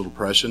spiritual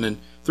depression. And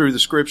through the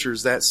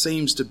scriptures, that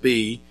seems to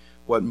be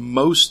what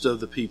most of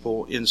the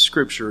people in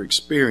Scripture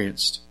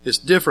experienced. It's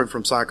different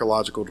from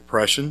psychological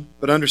depression,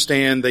 but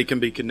understand they can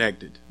be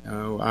connected.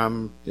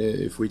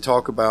 If we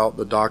talk about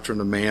the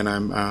doctrine of man,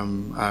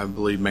 I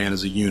believe man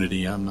is a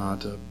unity. I'm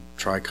not a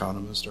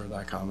trichotomist or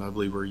dichotomist. I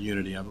believe we're a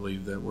unity. I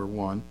believe that we're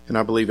one. And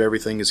I believe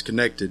everything is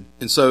connected.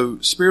 And so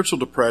spiritual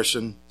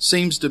depression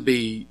seems to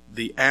be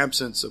the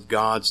absence of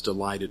God's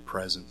delighted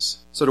presence.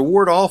 So to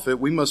ward off it,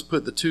 we must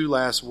put the two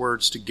last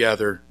words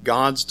together,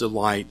 God's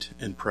delight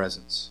and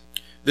presence.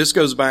 This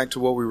goes back to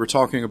what we were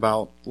talking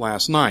about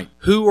last night.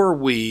 Who are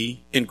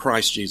we in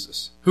Christ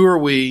Jesus? Who are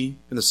we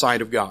in the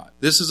sight of God?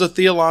 This is a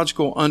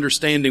theological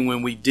understanding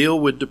when we deal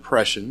with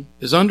depression,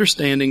 is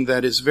understanding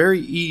that it's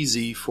very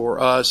easy for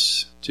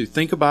us to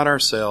think about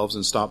ourselves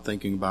and stop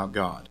thinking about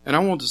God. And I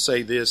want to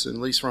say this, at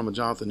least from a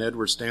Jonathan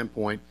Edwards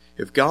standpoint,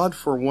 if God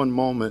for one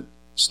moment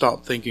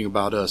stopped thinking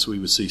about us, we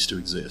would cease to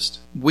exist.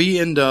 We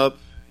end up,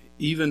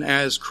 even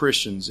as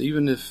Christians,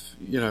 even if,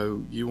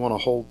 you want to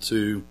hold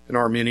to an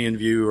Arminian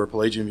view or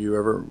Pelagian view,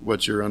 whatever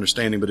what you're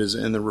understanding, but is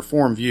in the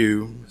Reformed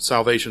view,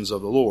 salvation's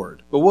of the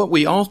Lord. But what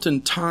we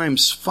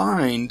oftentimes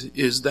find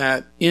is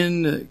that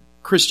in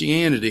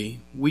Christianity,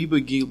 we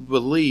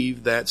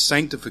believe that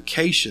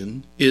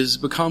sanctification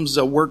becomes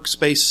a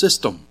works-based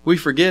system. We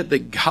forget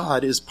that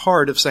God is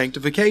part of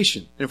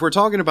sanctification. And if we're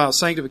talking about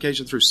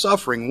sanctification through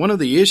suffering, one of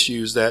the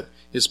issues that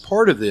is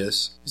part of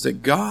this is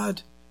that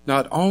God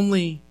not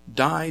only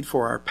died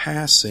for our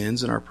past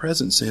sins and our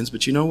present sins,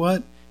 but you know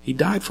what? He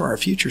died for our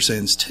future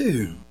sins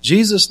too.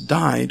 Jesus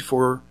died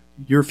for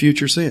your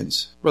future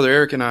sins. Brother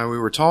Eric and I, we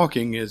were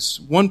talking, is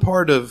one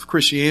part of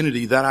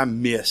Christianity that I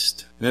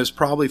missed, and it's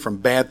probably from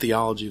bad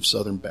theology of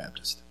Southern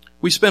Baptist.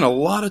 We spent a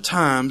lot of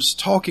times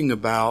talking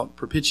about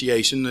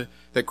propitiation,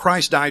 that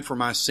Christ died for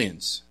my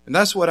sins. And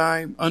that's what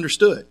I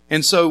understood.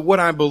 And so what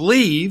I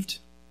believed,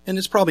 and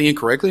it's probably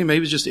incorrectly,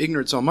 maybe it's just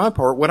ignorance on my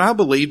part, what I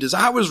believed is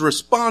I was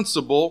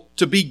responsible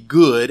to be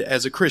good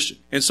as a Christian.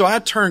 And so I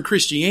turned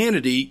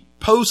Christianity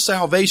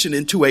post-salvation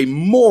into a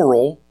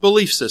moral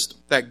belief system.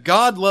 That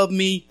God loved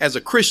me as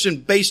a Christian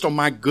based on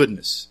my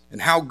goodness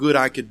and how good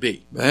I could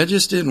be. But that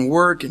just didn't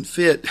work and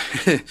fit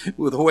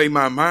with the way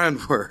my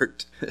mind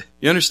worked.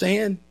 You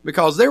understand?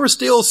 Because there was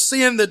still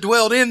sin that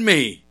dwelled in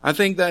me. I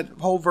think that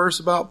whole verse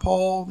about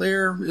Paul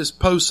there is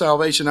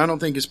post-salvation. I don't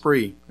think it's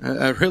pre.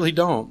 I really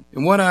don't.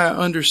 And what I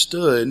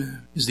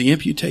understood is the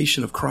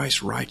imputation of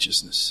Christ's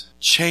righteousness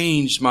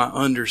changed my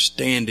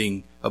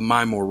understanding of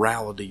my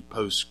morality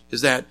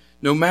is that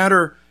no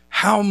matter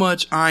how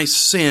much I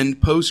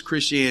sinned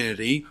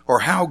post-Christianity or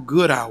how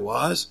good I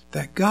was,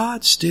 that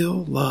God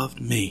still loved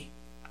me.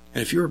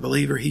 And if you're a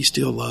believer, He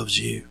still loves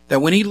you.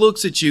 That when He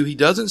looks at you, He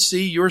doesn't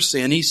see your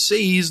sin. He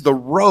sees the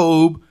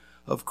robe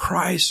of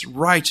Christ's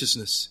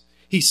righteousness.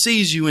 He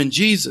sees you in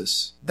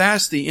Jesus.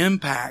 That's the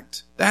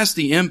impact. That's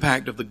the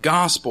impact of the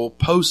gospel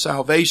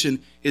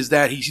post-salvation, is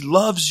that He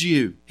loves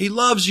you. He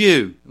loves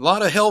you. A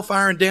lot of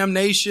hellfire and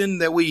damnation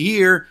that we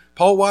hear.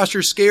 Paul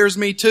Washer scares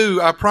me too,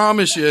 I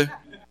promise you.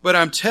 But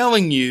I'm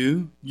telling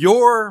you,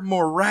 your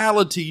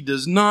morality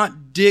does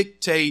not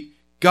dictate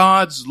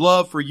God's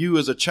love for you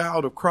as a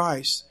child of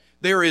Christ.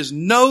 There is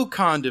no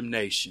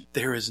condemnation.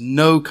 There is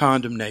no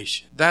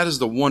condemnation. That is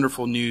the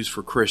wonderful news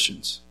for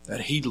Christians,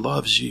 that He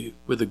loves you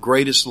with the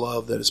greatest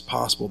love that is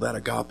possible, that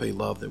agape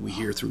love that we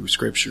hear through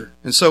Scripture.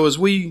 And so as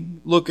we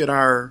look at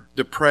our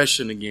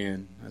depression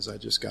again, as I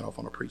just got off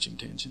on a preaching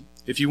tangent,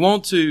 if you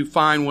want to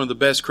find one of the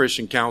best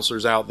Christian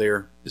counselors out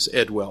there, it's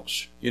Ed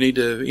Welch. You need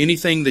to,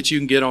 anything that you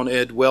can get on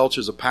Ed Welch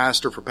as a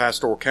pastor for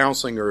pastoral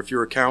counseling, or if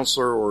you're a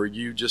counselor or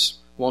you just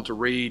want to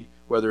read,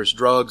 whether it's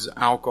drugs,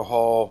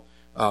 alcohol,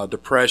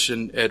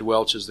 depression, Ed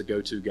Welch is the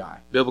go-to guy.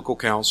 Biblical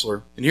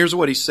counselor. And here's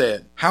what he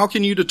said. How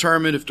can you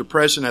determine if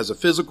depression has a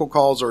physical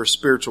cause or a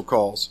spiritual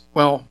cause?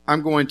 Well,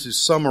 I'm going to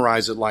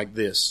summarize it like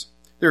this.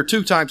 There are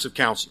two types of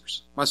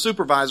counselors. My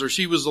supervisor,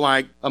 she was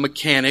like a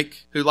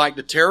mechanic who liked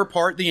to tear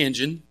apart the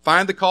engine,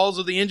 find the cause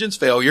of the engine's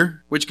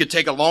failure, which could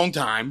take a long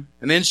time,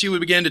 and then she would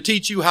begin to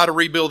teach you how to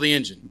rebuild the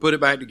engine, put it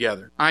back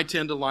together. I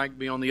tend to like to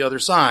be on the other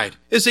side.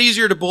 It's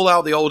easier to pull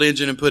out the old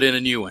engine and put in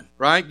a new one,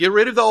 right? Get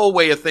rid of the old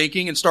way of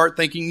thinking and start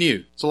thinking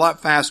new. It's a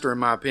lot faster in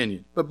my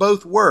opinion. But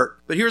both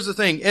work. But here's the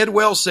thing. Ed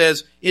Welch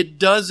says it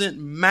doesn't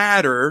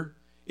matter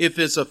if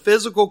it's a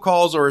physical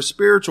cause or a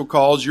spiritual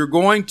cause, you're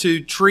going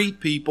to treat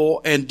people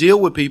and deal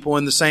with people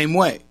in the same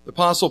way. The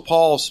Apostle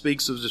Paul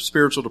speaks of the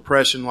spiritual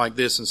depression like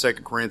this in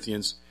 2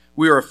 Corinthians.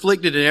 We are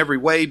afflicted in every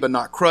way, but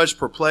not crushed,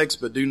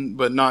 perplexed,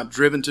 but not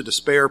driven to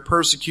despair,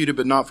 persecuted,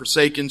 but not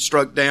forsaken,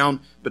 struck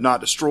down, but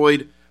not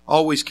destroyed,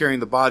 always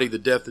carrying the body, the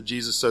death of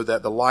Jesus, so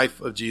that the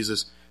life of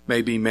Jesus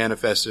may be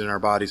manifested in our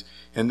bodies.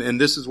 And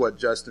this is what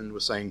Justin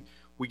was saying.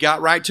 We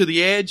got right to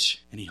the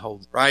edge, and He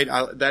holds, right?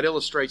 That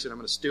illustration, I'm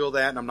going to steal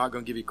that, and I'm not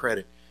going to give you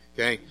credit.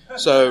 Okay?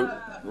 So,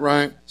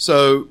 right?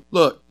 So,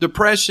 look,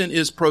 depression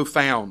is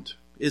profound.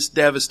 It's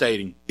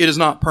devastating. It is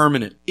not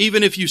permanent.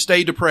 Even if you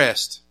stay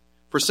depressed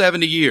for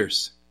 70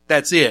 years,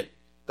 that's it.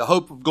 The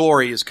hope of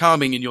glory is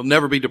coming, and you'll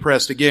never be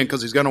depressed again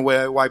because He's going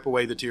to wipe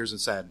away the tears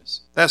and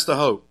sadness. That's the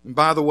hope. And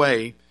by the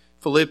way,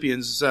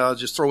 Philippians,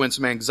 just throw in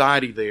some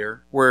anxiety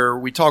there, where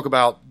we talk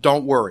about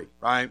don't worry,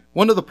 right?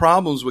 One of the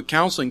problems with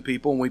counseling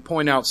people when we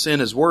point out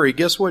sin as worry,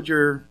 guess what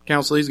your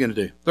counselor is going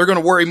to do? They're going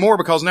to worry more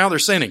because now they're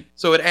sinning.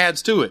 So it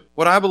adds to it.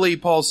 What I believe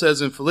Paul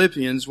says in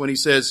Philippians when he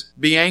says,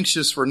 be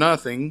anxious for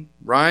nothing,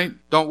 right?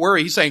 Don't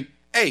worry. He's saying,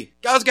 hey,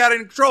 God's got it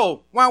in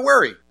control. Why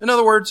worry? In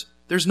other words,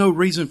 there's no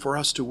reason for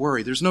us to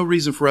worry. There's no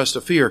reason for us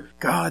to fear.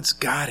 God's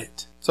got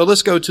it. So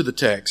let's go to the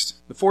text.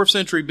 The 4th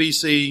century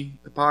BC,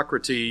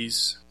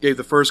 Hippocrates gave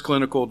the first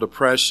clinical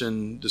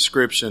depression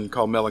description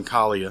called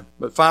melancholia.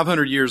 But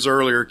 500 years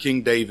earlier,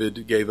 King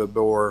David gave a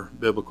more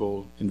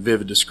biblical and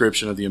vivid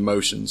description of the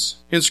emotions.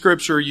 In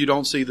Scripture, you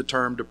don't see the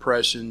term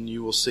depression.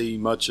 You will see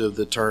much of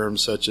the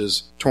terms such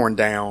as torn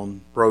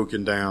down,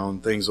 broken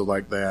down, things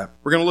like that.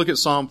 We're going to look at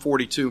Psalm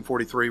 42 and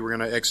 43. We're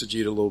going to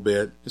exegete a little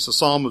bit. It's a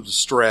psalm of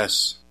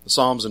distress. The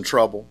Psalm's in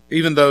trouble.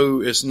 Even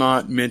though it's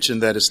not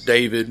mentioned that it's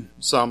David,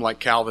 some like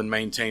Calvin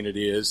maintain it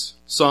is.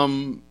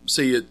 Some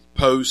see it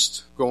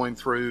post going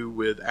through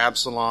with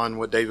Absalom,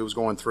 what David was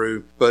going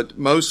through. But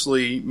most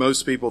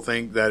people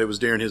think that it was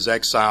during his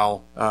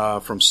exile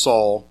from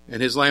Saul.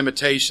 And his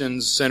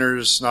lamentations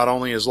centers not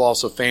only his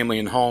loss of family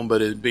and home,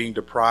 but it being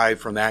deprived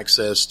from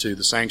access to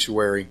the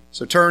sanctuary.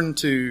 So turn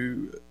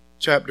to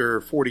chapter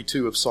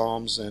 42 of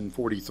Psalms and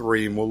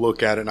 43, and we'll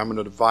look at it, and I'm going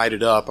to divide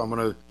it up. I'm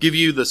going to give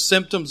you the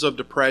symptoms of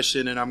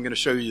depression, and I'm going to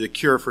show you the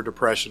cure for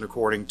depression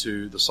according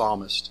to the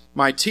psalmist.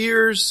 My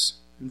tears,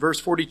 in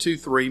verse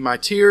 42:3, my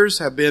tears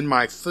have been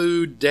my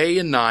food day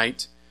and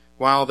night,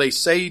 while they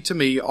say to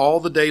me all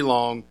the day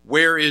long,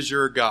 where is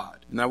your God?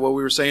 Isn't that what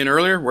we were saying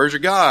earlier? Where's your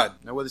God?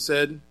 Isn't that what they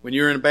said? When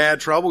you're in bad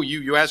trouble,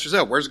 you ask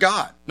yourself, where's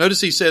God? Notice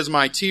he says,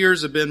 my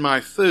tears have been my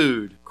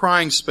food.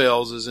 Crying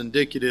spells is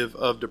indicative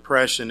of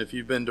depression. If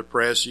you've been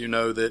depressed, you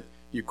know that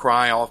you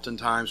cry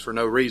oftentimes for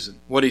no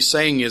reason. What he's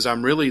saying is,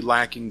 I'm really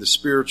lacking the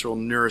spiritual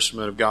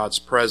nourishment of God's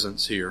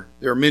presence here.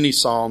 There are many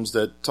psalms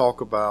that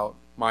talk about,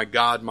 my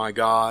God,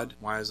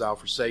 why hast thou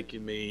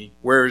forsaken me?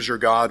 Where is your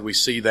God? We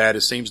see that.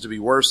 It seems to be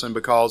worsened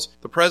because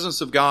the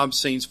presence of God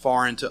seems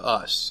foreign to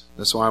us.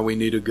 That's why we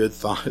need a good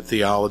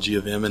theology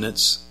of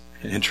immanence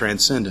and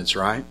transcendence,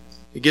 right?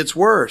 It gets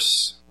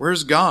worse.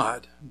 Where's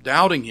God? I'm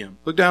doubting Him.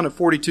 Look down at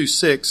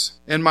 42:6.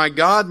 And my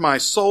God, my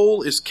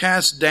soul is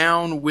cast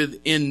down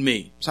within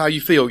me. That's how you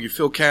feel. You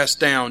feel cast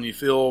down. You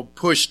feel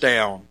pushed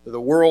down.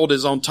 The world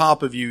is on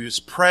top of you. It's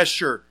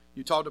pressure.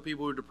 You talk to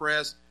people who are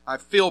depressed. I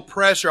feel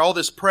pressure, all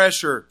this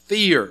pressure,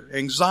 fear,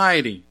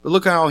 anxiety. But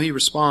look how he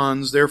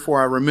responds.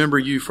 Therefore, I remember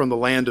you from the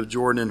land of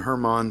Jordan and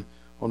Hermon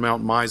on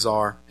Mount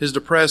Mizar. His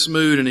depressed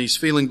mood, and he's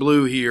feeling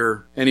blue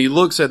here, and he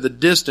looks at the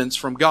distance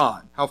from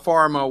God. How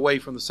far am I away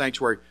from the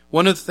sanctuary?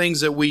 One of the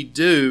things that we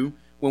do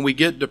when we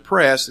get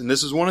depressed, and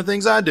this is one of the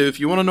things I do, if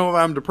you want to know if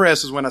I'm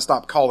depressed, is when I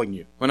stop calling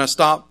you. When I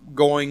stop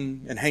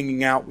going and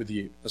hanging out with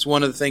you. That's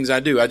one of the things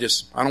I do. I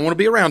don't want to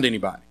be around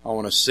anybody. I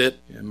want to sit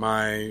in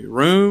my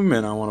room,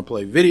 and I want to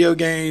play video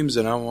games,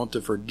 and I want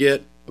to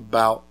forget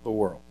about the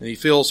world. And he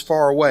feels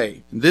far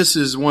away. And this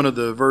is one of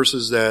the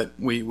verses that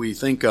we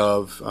think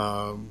of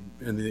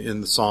in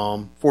the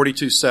Psalm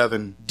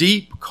 42:7.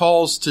 Deep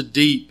calls to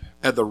deep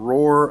at the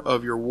roar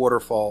of your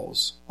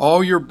waterfalls.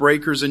 All your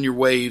breakers and your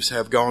waves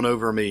have gone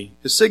over me.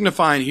 It's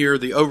signifying here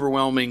the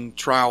overwhelming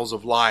trials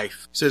of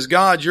life. He says,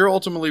 God, you're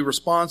ultimately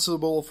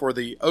responsible for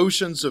the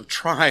oceans of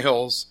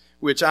trials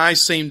which I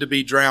seem to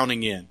be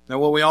drowning in. Now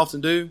what we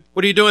often do?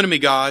 What are you doing to me,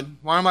 God?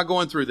 Why am I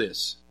going through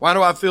this? Why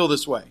do I feel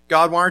this way?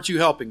 God, why aren't you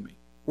helping me?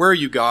 Where are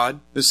you, God?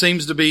 This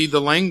seems to be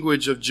the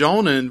language of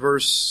Jonah in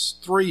verse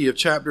 3 of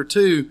chapter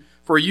 2.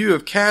 For you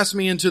have cast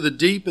me into the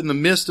deep in the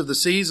midst of the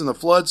seas, and the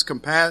floods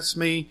compass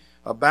me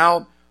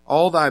about.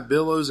 All thy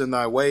billows and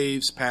thy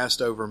waves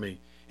passed over me.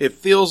 It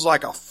feels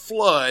like a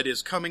flood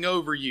is coming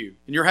over you.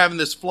 And you're having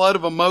this flood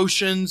of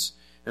emotions,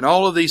 and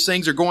all of these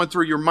things are going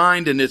through your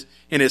mind, and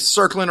it's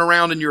circling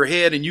around in your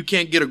head, and you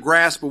can't get a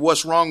grasp of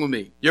what's wrong with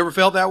me. You ever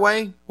felt that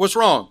way? What's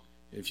wrong?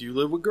 If you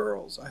live with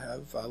girls,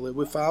 I live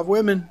with 5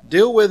 women.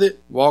 Deal with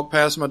it. Walk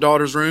past my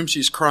daughter's room.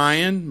 She's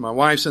crying. My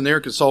wife's in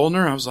there consoling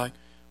her. I was like,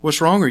 what's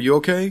wrong? Are you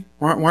okay?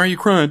 Why are you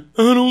crying?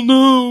 I don't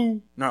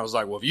know. And I was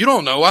like, well, if you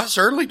don't know, I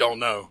certainly don't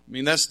know. I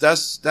mean, that's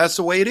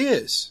the way it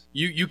is.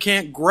 You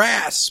can't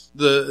grasp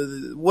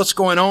the what's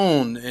going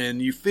on,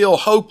 and you feel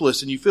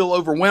hopeless and you feel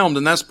overwhelmed,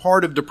 and that's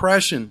part of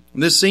depression.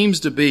 And this seems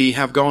to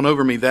have gone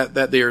over me,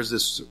 that there's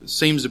this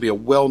seems to be a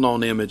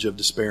well-known image of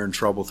despair and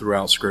trouble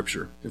throughout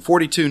Scripture. In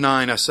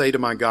 42:9, I say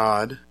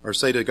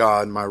to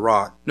God, my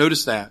rock.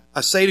 Notice that.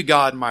 I say to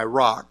God, my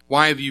rock,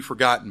 why have you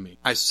forgotten me?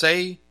 I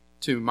say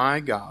to my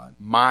God,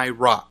 my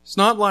rock. It's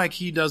not like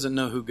he doesn't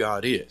know who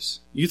God is.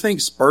 You think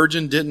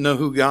Spurgeon didn't know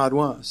who God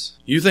was?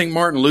 You think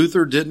Martin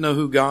Luther didn't know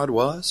who God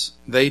was?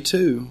 They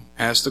too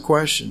asked the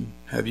question,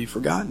 have you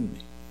forgotten me?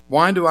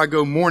 Why do I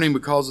go mourning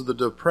because of the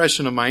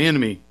depression of my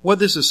enemy? What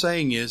this is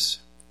saying is,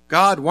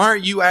 God, why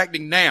aren't you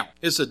acting now?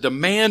 It's a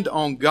demand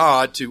on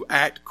God to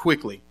act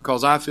quickly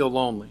because I feel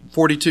lonely.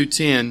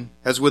 42:10,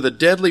 as with a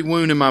deadly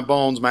wound in my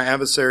bones, my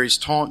adversaries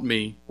taunt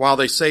me while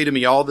they say to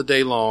me all the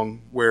day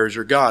long, where is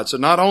your God? So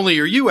not only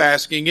are you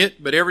asking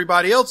it, but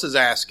everybody else is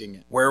asking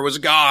it. Where was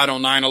God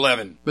on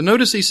 9/11? But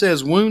notice he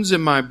says, wounds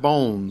in my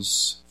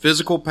bones.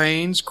 Physical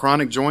pains,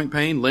 chronic joint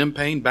pain, limb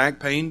pain, back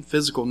pain,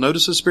 physical.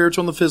 Notice the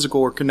spiritual and the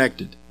physical are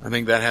connected. I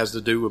think that has to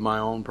do with my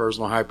own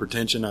personal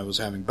hypertension. I was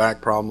having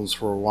back problems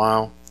for a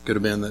while. Could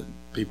have been that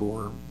people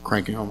were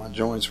cranking on my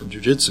joints from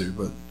jiu-jitsu,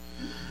 but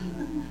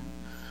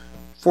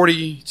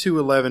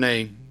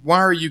 42:11a. Why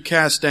are you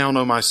cast down,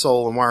 O my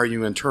soul, and why are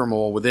you in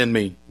turmoil within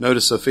me?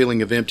 Notice a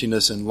feeling of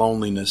emptiness and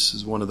loneliness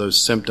is one of those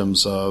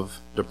symptoms of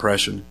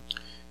depression.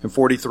 And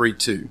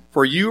 43:2.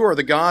 For you are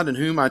the God in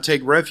whom I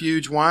take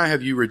refuge. Why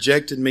have you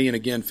rejected me? And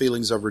again,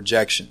 feelings of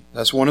rejection.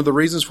 That's one of the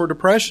reasons for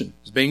depression,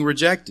 is being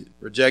rejected.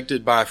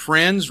 Rejected by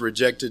friends,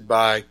 rejected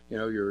by,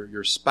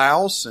 your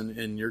spouse,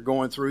 and you're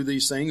going through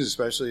these things,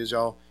 especially as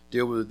y'all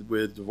deal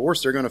with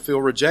divorce, they're going to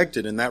feel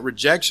rejected, and that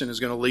rejection is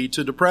going to lead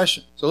to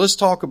depression. So let's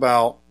talk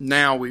about,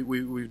 now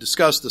we've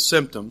discussed the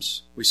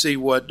symptoms. We see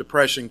what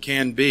depression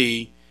can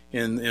be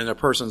in a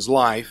person's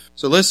life.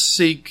 So let's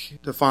seek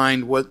to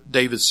find what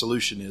David's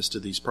solution is to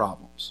these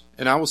problems.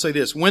 And I will say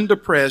this, when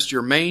depressed,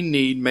 your main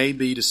need may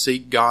be to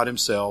seek God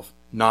himself,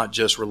 not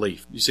just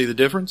relief. You see the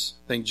difference?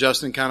 I think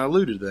Justin kind of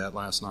alluded to that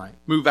last night.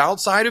 Move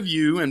outside of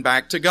you and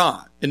back to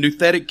God. In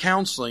Nouthetic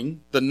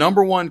counseling, the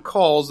number one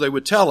cause they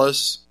would tell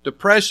us,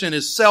 depression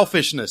is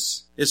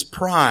selfishness. It's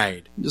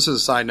pride. Just as a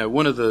side note,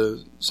 one of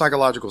the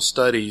psychological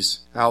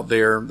studies out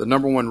there, the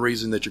number one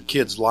reason that your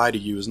kids lie to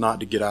you is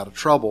not to get out of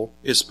trouble.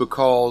 It's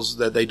because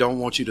that they don't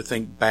want you to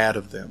think bad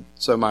of them.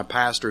 So my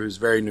pastor, who's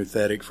very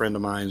Nouthetic, friend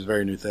of mine who's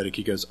very Nouthetic,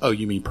 he goes, oh,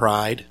 you mean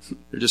pride?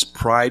 They're just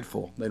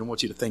prideful. They don't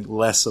want you to think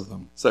less of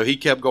them. So he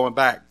kept going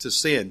back to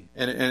sin.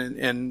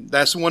 And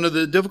that's one of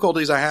the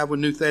difficulties I have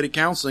with Nouthetic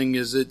counseling,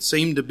 is it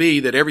seemed to be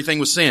that everything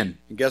was sin.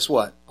 And guess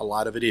what? A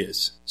lot of it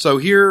is. So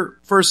here,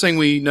 first thing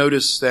we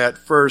notice that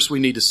first we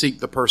need to seek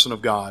the person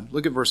of God.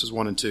 Look at verses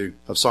 1 and 2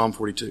 of Psalm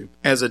 42.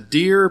 As a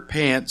deer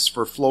pants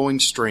for flowing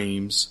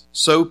streams,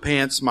 so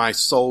pants my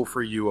soul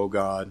for you, O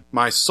God.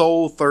 My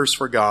soul thirsts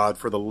for God,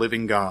 for the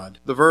living God.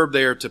 The verb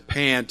there, to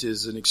pant,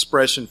 is an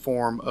expression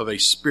form of a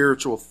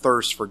spiritual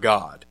thirst for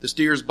God. This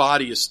deer's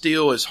body is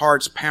still, his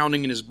heart's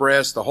pounding in his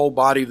breast, the whole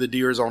body of the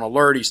deer is on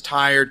alert, he's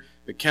tired,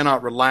 but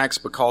cannot relax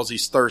because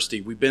he's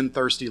thirsty. We've been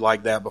thirsty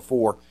like that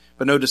before.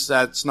 But notice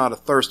that's not a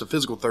thirst, a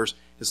physical thirst.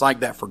 It's like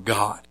that for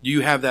God. Do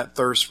you have that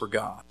thirst for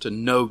God, to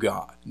know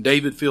God?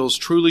 David feels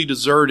truly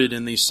deserted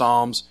in these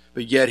Psalms,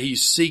 but yet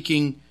he's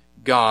seeking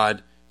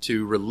God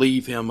to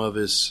relieve him of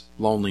his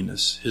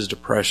loneliness, his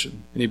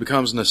depression. And he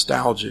becomes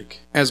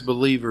nostalgic. As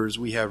believers,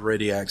 we have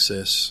ready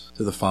access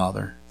to the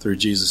Father through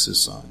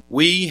Jesus' Son.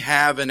 We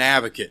have an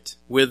advocate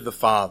with the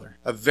Father,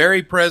 a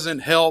very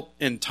present help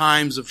in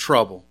times of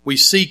trouble. We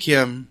seek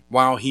him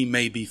while he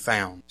may be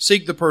found.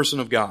 Seek the person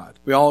of God.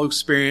 We all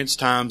experience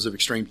times of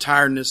extreme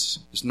tiredness.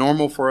 It's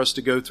normal for us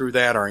to go through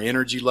that. Our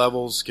energy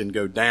levels can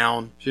go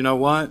down. But you know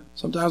what?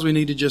 Sometimes we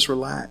need to just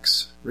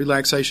relax.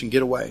 Relaxation,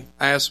 get away.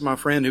 I asked my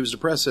friend who was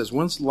depressed, says,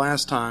 when's the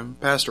last time,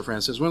 pastor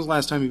friend says, when's the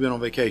last time you've been on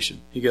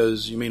vacation? He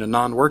goes, you mean a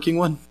non-working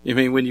one? You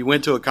mean when you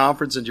went to a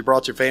conference and you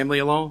brought your family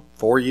along?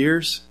 4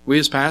 years? We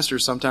as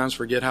pastors sometimes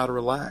forget how to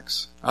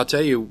relax. I'll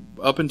tell you,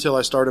 up until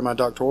I started my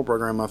doctoral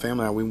program, my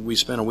family and I, we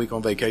spent a week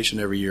on vacation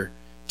every year,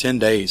 10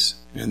 days.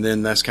 And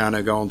then that's kind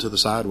of gone to the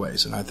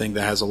sideways. And I think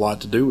that has a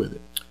lot to do with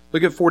it.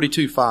 Look at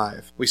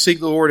 42:5. We seek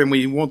the Lord and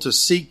we want to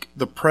seek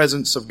the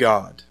presence of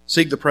God.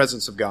 Seek the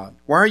presence of God.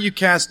 Why are you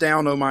cast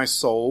down, O my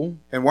soul?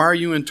 And why are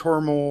you in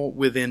turmoil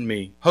within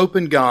me? Hope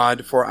in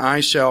God, for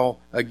I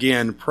shall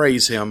again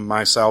praise him,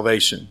 my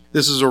salvation.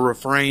 This is a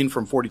refrain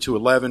from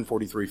 42:11,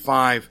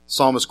 43:5.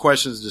 Psalmist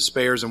questions,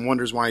 despairs, and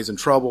wonders why he's in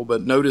trouble.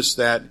 But notice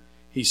that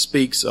he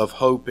speaks of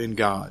hope in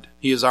God.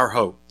 He is our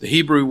hope. The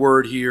Hebrew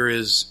word here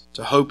is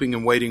to hoping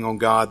and waiting on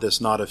God.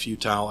 That's not a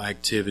futile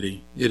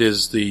activity. It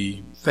is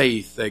the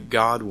faith that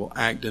God will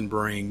act and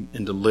bring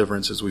in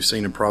deliverance, as we've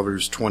seen in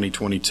Proverbs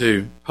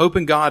 20:22. Hope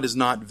in God is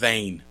not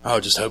vain. Oh,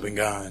 just hope in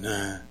God.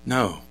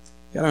 No.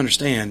 You got to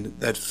understand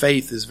that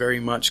faith is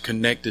very much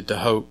connected to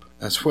hope.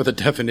 That's what the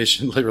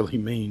definition literally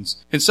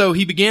means. And so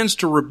he begins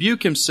to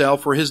rebuke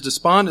himself for his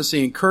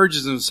despondency,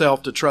 encourages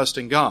himself to trust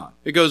in God.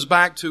 It goes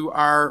back to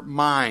our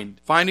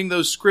mind. Finding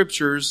those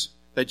scriptures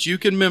that you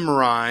can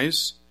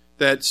memorize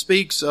that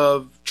speaks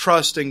of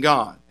trust in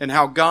God and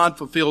how God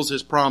fulfills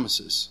his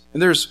promises.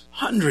 And there's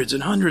hundreds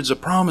and hundreds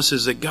of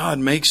promises that God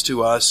makes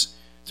to us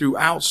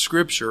throughout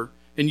Scripture.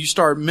 And you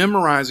start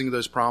memorizing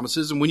those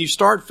promises. And when you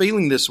start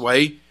feeling this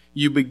way,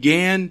 you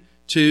begin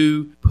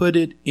to put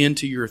it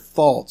into your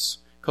thoughts,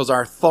 because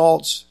our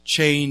thoughts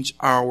change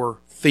our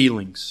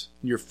feelings.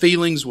 Your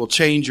feelings will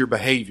change your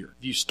behavior.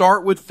 If you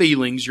start with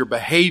feelings, your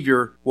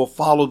behavior will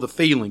follow the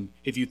feeling.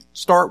 If you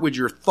start with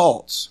your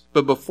thoughts,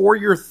 but before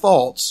your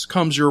thoughts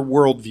comes your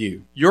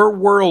worldview. Your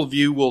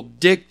worldview will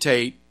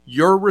dictate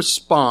your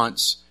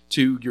response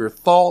to your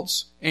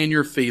thoughts and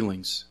your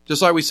feelings.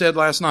 Just like we said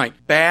last night,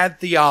 bad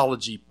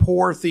theology,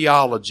 poor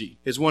theology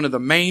is one of the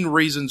main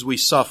reasons we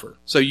suffer.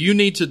 So you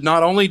need to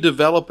not only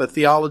develop a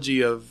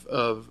theology of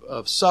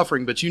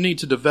suffering, but you need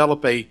to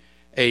develop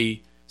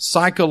a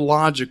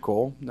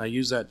psychological, and I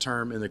use that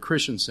term in the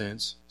Christian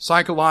sense,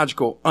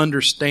 psychological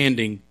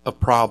understanding of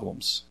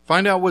problems.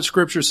 Find out what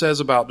Scripture says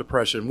about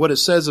depression, what it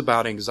says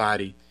about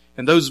anxiety,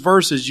 and those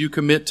verses you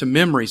commit to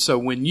memory. So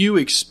when you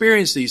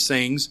experience these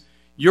things,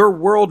 your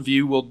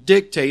worldview will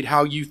dictate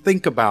how you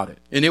think about it,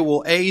 and it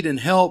will aid and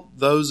help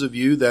those of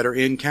you that are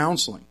in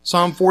counseling.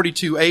 Psalm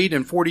 42:8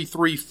 and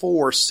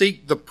 43:4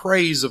 seek the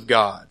praise of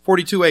God.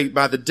 42:8,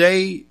 by the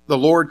day the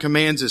Lord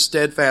commands his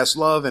steadfast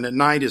love, and at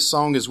night his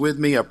song is with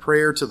me, a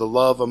prayer to the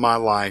love of my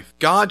life.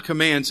 God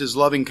commands his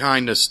loving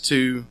kindness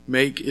to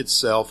make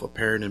itself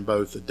apparent in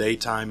both the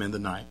daytime and the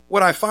night.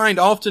 What I find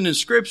often in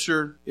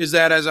Scripture is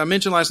that, as I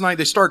mentioned last night,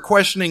 they start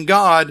questioning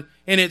God,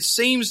 and it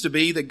seems to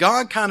be that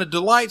God kind of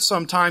delights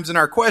sometimes in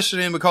our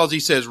questioning, because he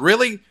says,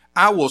 really?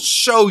 I will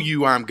show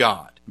you I'm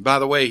God. And by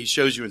the way, he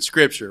shows you in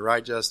Scripture,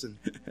 right, Justin?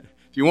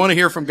 If you want to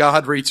hear from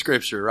God, read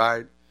Scripture,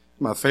 right?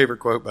 My favorite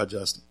quote by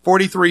Justin.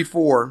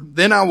 43:4,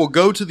 then I will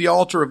go to the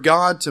altar of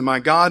God,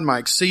 my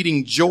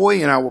exceeding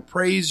joy, and I will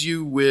praise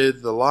you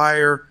with the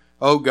lyre,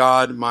 O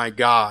God, my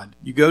God.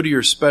 You go to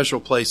your special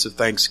place of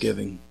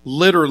thanksgiving.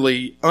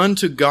 Literally,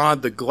 unto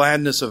God the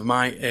gladness of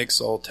my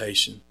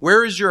exaltation.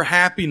 Where is your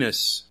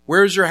happiness?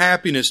 Where is your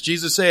happiness?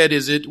 Jesus said,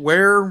 is it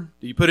where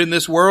do you put it in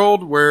this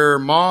world where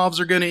moths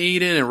are going to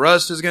eat it and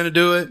rust is going to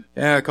do it?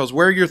 Yeah, because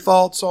where your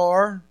thoughts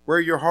are, where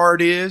your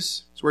heart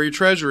is, it's where your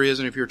treasure is.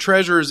 And if your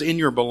treasure is in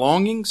your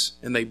belongings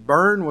and they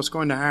burn, what's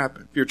going to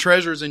happen? If your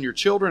treasure is in your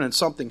children and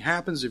something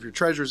happens, if your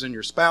treasure is in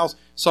your spouse,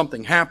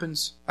 something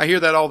happens. I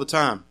hear that all the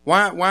time.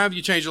 Why have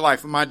you changed your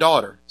life? My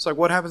daughter. It's like,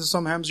 what happens if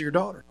something happens to your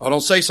daughter? Oh,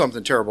 don't say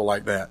something terrible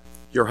like that.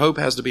 Your hope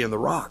has to be in the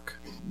rock,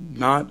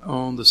 not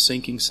on the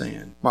sinking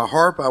sand. My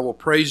harp, I will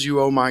praise you,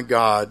 O my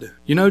God.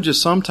 You know,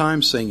 just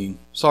sometimes singing.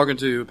 I was talking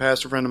to a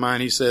pastor friend of mine.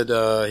 He said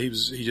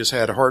he just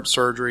had heart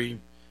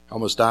surgery,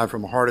 almost died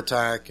from a heart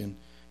attack, and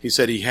he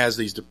said he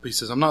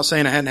says, I'm not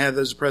saying I hadn't had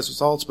those depressive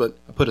thoughts, but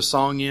I put a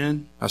song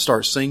in, I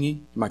start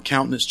singing, my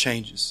countenance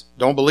changes.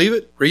 Don't believe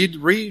it?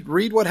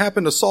 Read what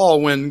happened to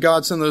Saul when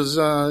God sent those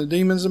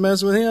demons to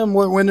mess with him.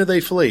 When did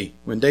they flee?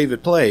 When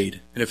David played.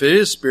 And if it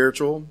is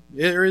spiritual,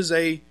 there is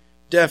a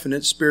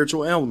definite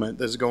spiritual element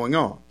that's going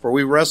on. For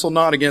we wrestle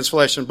not against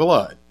flesh and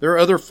blood. There are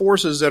other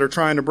forces that are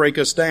trying to break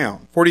us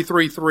down.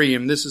 43:3,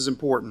 and this is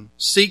important.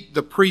 Seek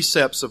the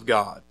precepts of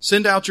God.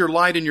 Send out your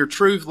light and your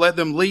truth. Let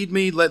them lead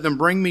me. Let them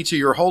bring me to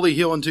your holy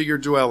hill and to your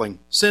dwelling.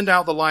 Send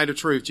out the light of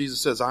truth.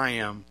 Jesus says, I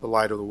am the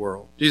light of the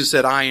world. Jesus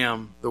said, I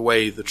am the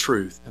way, the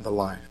truth, and the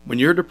life. When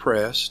you're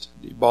depressed,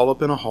 do you ball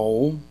up in a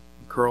hole,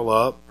 curl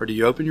up, or do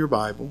you open your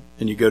Bible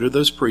and you go to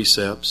those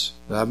precepts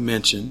that I've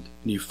mentioned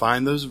and you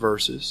find those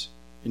verses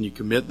and you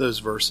commit those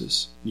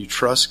verses and you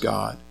trust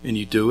God and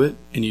you do it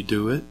and you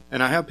do it?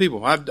 And I have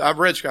people, I've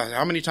read Scott,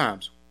 how many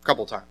times? A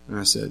couple of times. And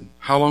I said,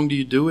 how long do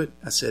you do it?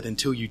 I said,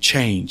 until you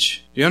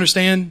change. Do you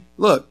understand?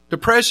 Look,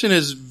 depression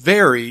is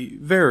very,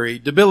 very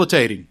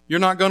debilitating. You're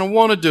not going to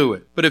want to do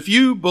it. But if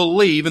you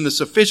believe in the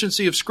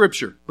sufficiency of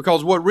Scripture,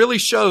 because what really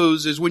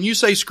shows is when you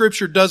say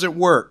Scripture doesn't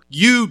work,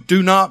 you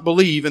do not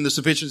believe in the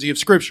sufficiency of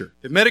Scripture.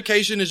 If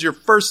medication is your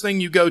first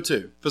thing you go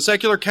to, if a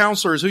secular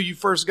counselor is who you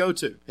first go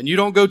to, and you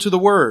don't go to the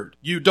Word,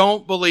 you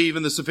don't believe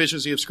in the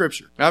sufficiency of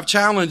Scripture. I've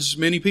challenged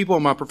many people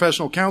in my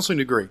professional counseling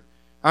degree.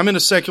 I'm in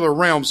a secular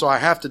realm, so I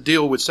have to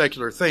deal with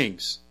secular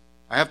things.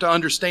 I have to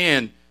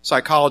understand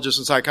psychologists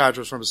and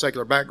psychiatrists from a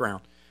secular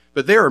background.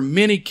 But there are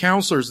many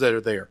counselors that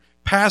are there.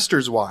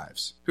 Pastors'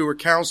 wives who are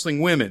counseling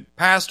women.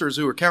 Pastors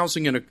who are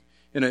counseling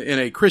in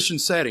a Christian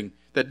setting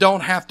that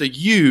don't have to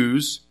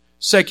use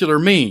secular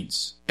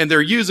means. And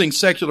they're using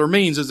secular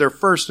means as their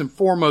first and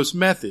foremost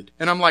method.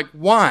 And I'm like,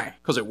 why?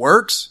 Because it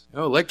works?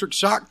 Electric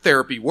shock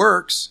therapy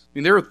works. I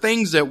mean, there are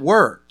things that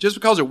work. Just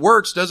because it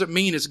works doesn't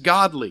mean it's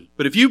godly.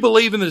 But if you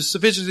believe in the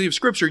sufficiency of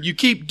Scripture, you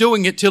keep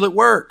doing it till it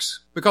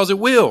works. Because it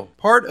will.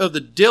 Part of the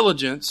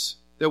diligence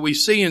that we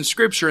see in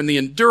Scripture and the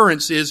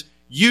endurance is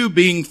you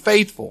being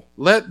faithful.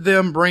 Let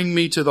them bring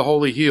me to the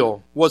holy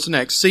hill. What's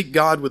next? Seek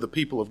God with the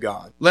people of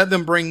God. Let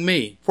them bring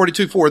me.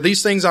 42:4.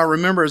 These things I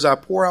remember as I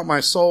pour out my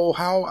soul,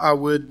 how I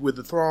would with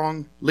the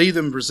throng lead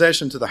them in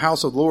procession to the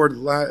house of the Lord,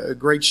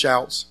 great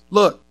shouts.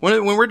 Look,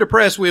 when we're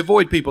depressed, we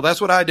avoid people. That's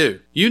what I do.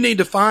 You need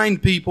to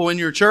find people in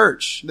your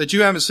church that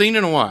you haven't seen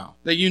in a while,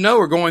 that you know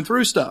are going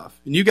through stuff,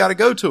 and you got to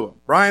go to them.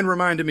 Brian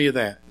reminded me of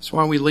that. That's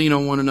why we lean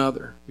on one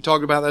another. We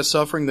talked about that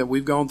suffering that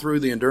we've gone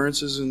through, the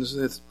endurances and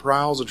the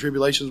trials and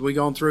tribulations we've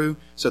gone through,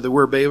 so that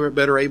we're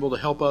better able to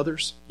help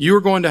others. You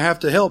are going to have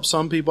to help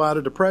some people out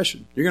of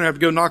depression. You're going to have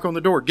to go knock on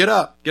the door. Get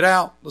up. Get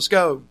out. Let's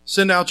go.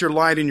 Send out your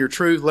light and your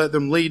truth. Let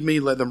them lead me.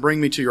 Let them bring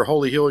me to your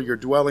holy hill, your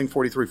dwelling.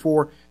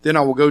 43:4. Then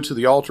I will go to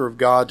the altar of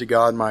God, to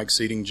God my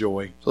exceeding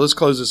joy. So let's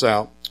close this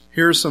out.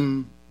 Here's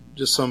some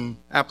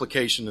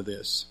application of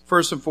this.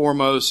 First and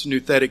foremost,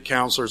 nouthetic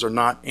counselors are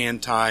not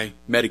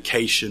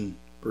anti-medication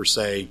per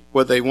se.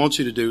 What they want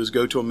you to do is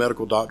go to a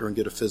medical doctor and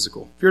get a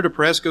physical. If you're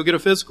depressed, go get a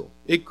physical.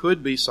 It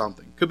could be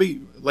something. Could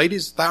be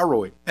ladies'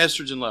 thyroid,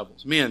 estrogen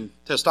levels, men,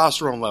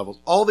 testosterone levels.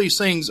 All these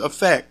things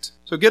affect.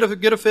 So get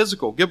a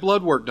physical, get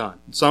blood work done.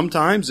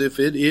 Sometimes if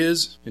it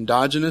is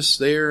endogenous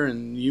there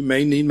and you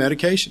may need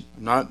medication.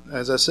 Not,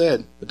 as I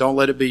said, but don't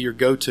let it be your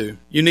go-to.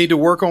 You need to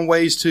work on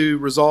ways to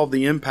resolve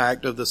the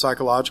impact of the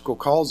psychological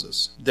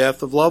causes.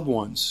 Death of loved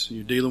ones.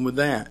 You're dealing with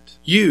that.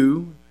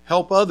 You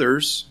help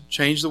others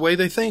change the way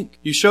they think.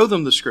 You show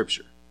them the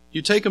Scripture.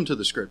 You take them to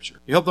the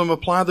Scripture. You help them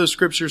apply those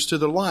Scriptures to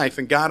their life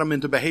and guide them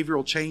into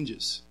behavioral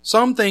changes.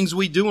 Some things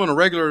we do on a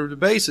regular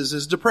basis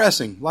is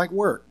depressing, like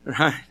work.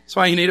 Right? That's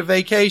why you need a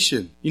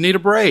vacation. You need a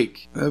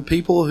break.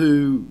 People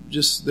who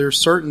there's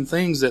certain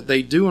things that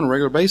they do on a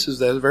regular basis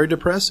that are very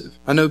depressive.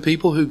 I know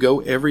people who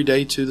go every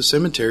day to the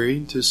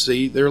cemetery to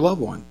see their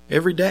loved one.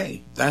 Every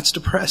day. That's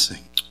depressing.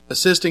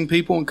 Assisting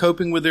people in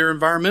coping with their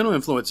environmental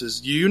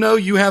influences. You know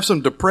you have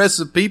some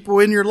depressive people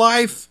in your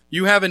life.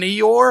 You have an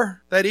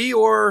Eeyore. That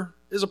Eeyore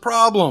is a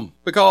problem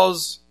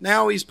because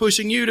now he's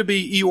pushing you to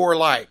be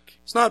Eeyore-like.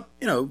 It's not,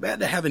 bad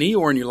to have an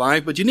Eeyore in your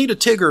life, but you need a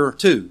Tigger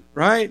too,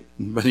 right?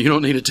 But you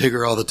don't need a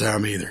Tigger all the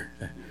time either.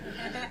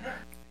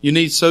 You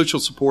need social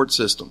support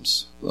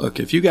systems. Look,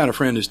 if you got a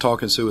friend who's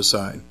talking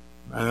suicide,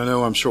 I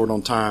know I'm short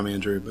on time,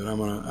 Andrew, but I'm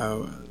going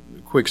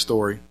to, quick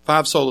story.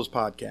 5 Solas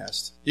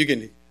podcast. You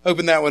can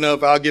open that one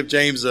up. I'll give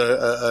James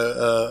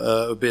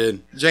a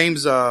bid.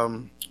 James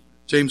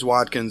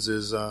Watkins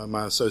is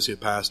my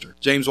associate pastor.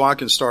 James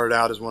Watkins started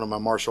out as one of my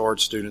martial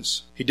arts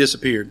students. He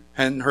disappeared.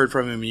 Hadn't heard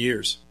from him in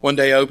years. One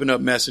day I opened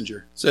up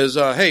Messenger. Says,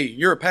 hey,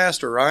 you're a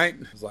pastor, right?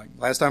 I was like,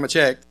 last time I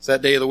checked, it's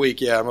that day of the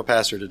week. Yeah, I'm a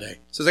pastor today.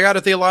 Says, I got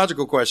a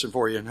theological question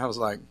for you. And I was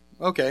like,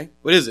 okay,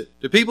 what is it?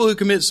 Do people who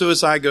commit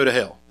suicide go to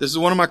hell? This is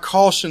one of my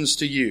cautions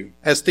to you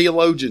as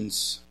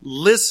theologians.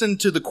 Listen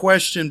to the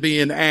question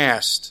being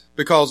asked,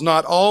 because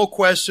not all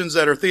questions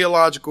that are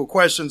theological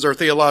questions are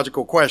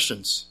theological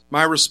questions.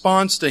 My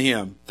response to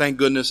him, thank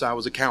goodness I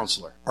was a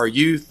counselor. Are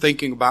you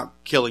thinking about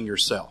killing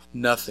yourself?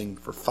 Nothing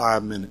for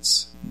 5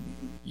 minutes.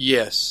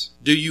 Yes.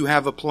 Do you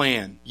have a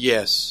plan?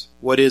 Yes.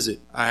 What is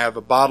it? I have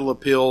a bottle of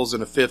pills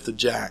and a fifth of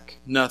Jack.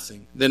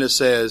 Nothing. Then he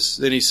says,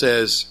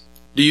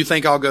 Do you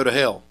think I'll go to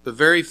hell? The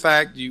very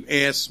fact you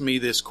asked me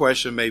this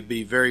question may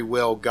be very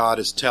well God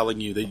is telling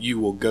you that you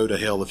will go to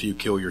hell if you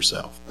kill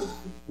yourself.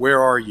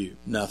 Where are you?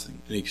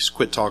 Nothing. And he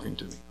quit talking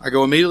to me. I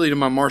go immediately to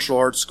my martial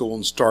arts school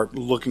and start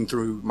looking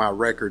through my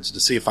records to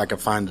see if I could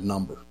find a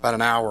number. About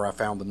an hour, I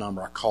found the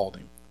number. I called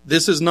him.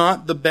 This is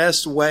not the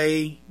best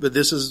way, but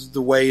this is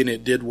the way, and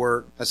it did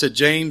work. I said,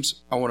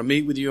 James, I want to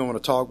meet with you. I want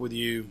to talk with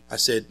you. I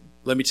said,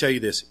 let me tell you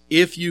this.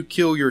 If you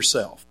kill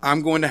yourself,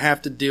 I'm going to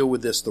have to deal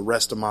with this the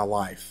rest of my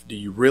life. Do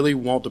you really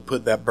want to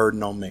put that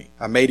burden on me?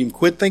 I made him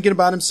quit thinking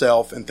about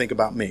himself and think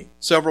about me.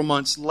 Several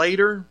months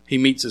later, he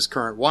meets his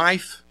current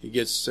wife. She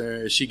gets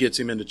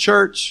him into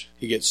church.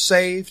 He gets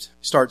saved.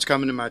 He starts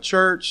coming to my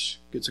church,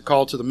 gets a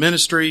call to the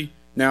ministry.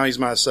 Now he's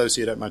my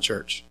associate at my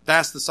church.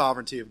 That's the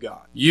sovereignty of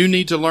God. You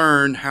need to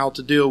learn how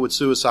to deal with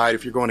suicide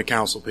if you're going to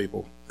counsel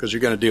people, because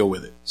you're going to deal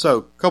with it. So,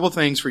 a couple of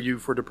things for you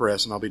for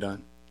depressed, and I'll be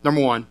done.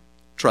 Number one,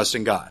 trust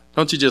in God.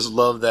 Don't you just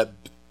love that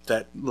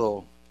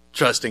little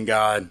trust in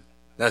God?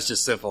 That's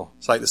just simple.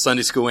 It's like the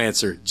Sunday school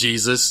answer,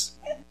 Jesus.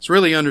 It's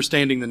really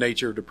understanding the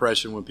nature of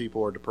depression when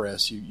people are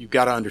depressed. You've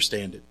got to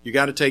understand it. You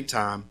got to take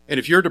time. And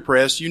if you're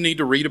depressed, you need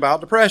to read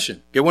about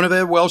depression. Get one of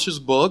Ed Welch's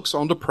books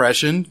on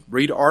depression.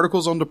 Read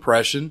articles on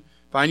depression.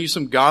 Find you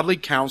some godly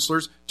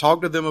counselors,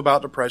 talk to them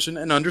about depression,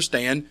 and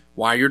understand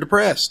why you're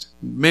depressed.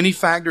 Many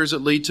factors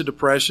that lead to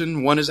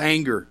depression. One is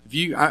anger.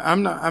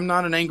 I'm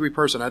not an angry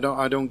person. I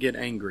don't get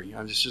angry.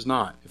 I'm just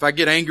not. If I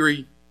get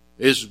angry,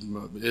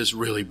 it's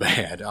really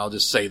bad. I'll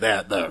just say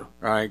that though,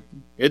 right?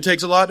 It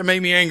takes a lot to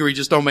make me angry.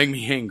 Just don't make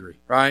me angry,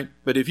 right?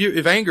 But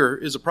if anger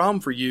is a problem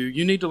for you,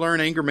 you need to learn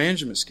anger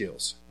management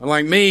skills.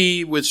 Unlike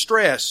me, with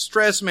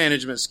stress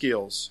management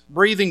skills,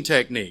 breathing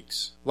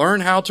techniques,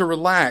 learn how to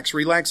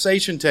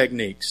relaxation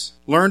techniques,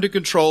 learn to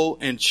control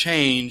and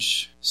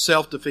change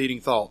self-defeating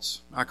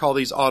thoughts. I call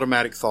these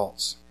automatic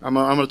thoughts. I'm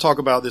going to talk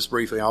about this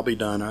briefly. I'll be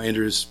done.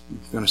 Andrew's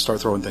going to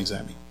start throwing things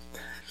at me.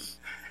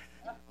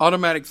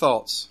 Automatic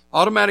thoughts.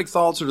 Automatic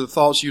thoughts are the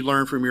thoughts you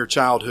learn from your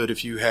childhood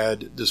if you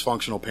had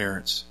dysfunctional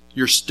parents.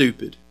 You're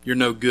stupid. You're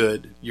no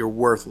good. You're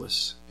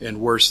worthless.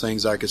 And worse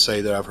things I could say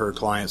that I've heard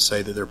clients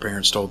say that their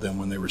parents told them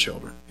when they were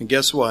children. And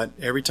guess what?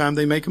 Every time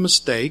they make a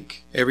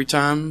mistake, every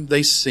time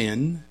they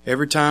sin,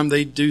 every time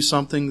they do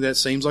something that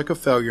seems like a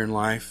failure in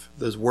life,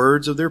 those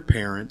words of their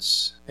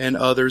parents and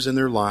others in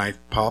their life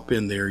pop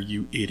in there,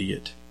 you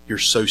idiot. You're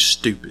so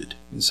stupid.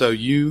 And so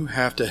you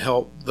have to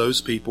help those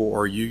people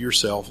or you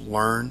yourself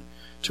learn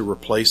to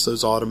replace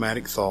those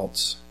automatic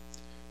thoughts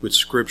with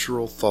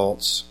scriptural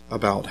thoughts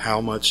about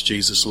how much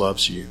Jesus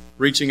loves you.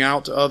 Reaching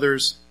out to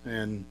others,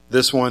 and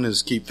this one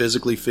is keep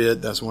physically fit.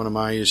 That's one of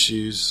my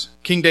issues.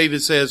 King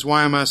David says,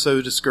 why am I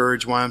so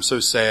discouraged? Why am I so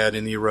sad?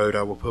 In the road,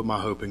 I will put my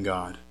hope in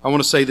God. I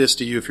want to say this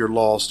to you if you're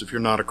lost, if you're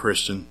not a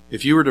Christian.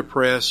 If you are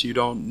depressed, you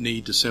don't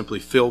need to simply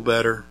feel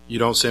better. You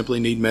don't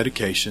simply need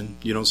medication.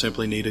 You don't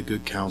simply need a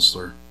good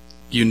counselor.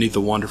 You need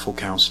the wonderful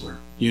counselor.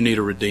 You need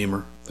a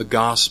Redeemer. The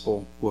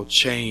gospel will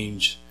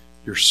change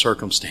your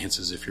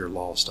circumstances if you're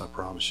lost, I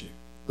promise you.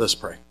 Let's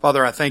pray.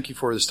 Father, I thank you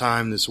for this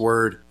time, this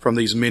word, from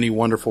these many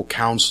wonderful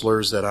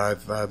counselors that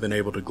I've been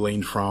able to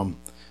glean from.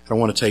 I don't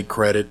want to take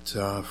credit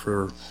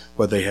for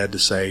what they had to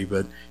say,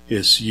 but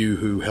it's you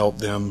who helped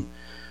them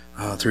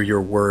through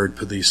your word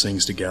put these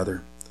things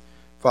together.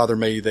 Father,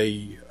 may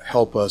they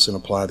help us and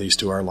apply these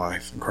to our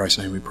life. In Christ's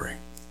name we pray.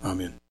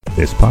 Amen.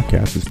 This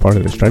podcast is part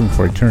of the Striving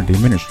for Eternity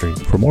ministry.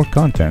 For more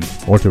content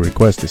or to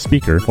request a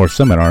speaker or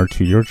seminar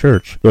to your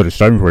church, go to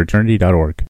strivingforeternity.org.